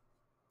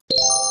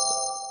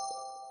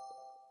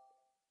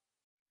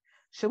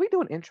 Should we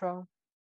do an intro?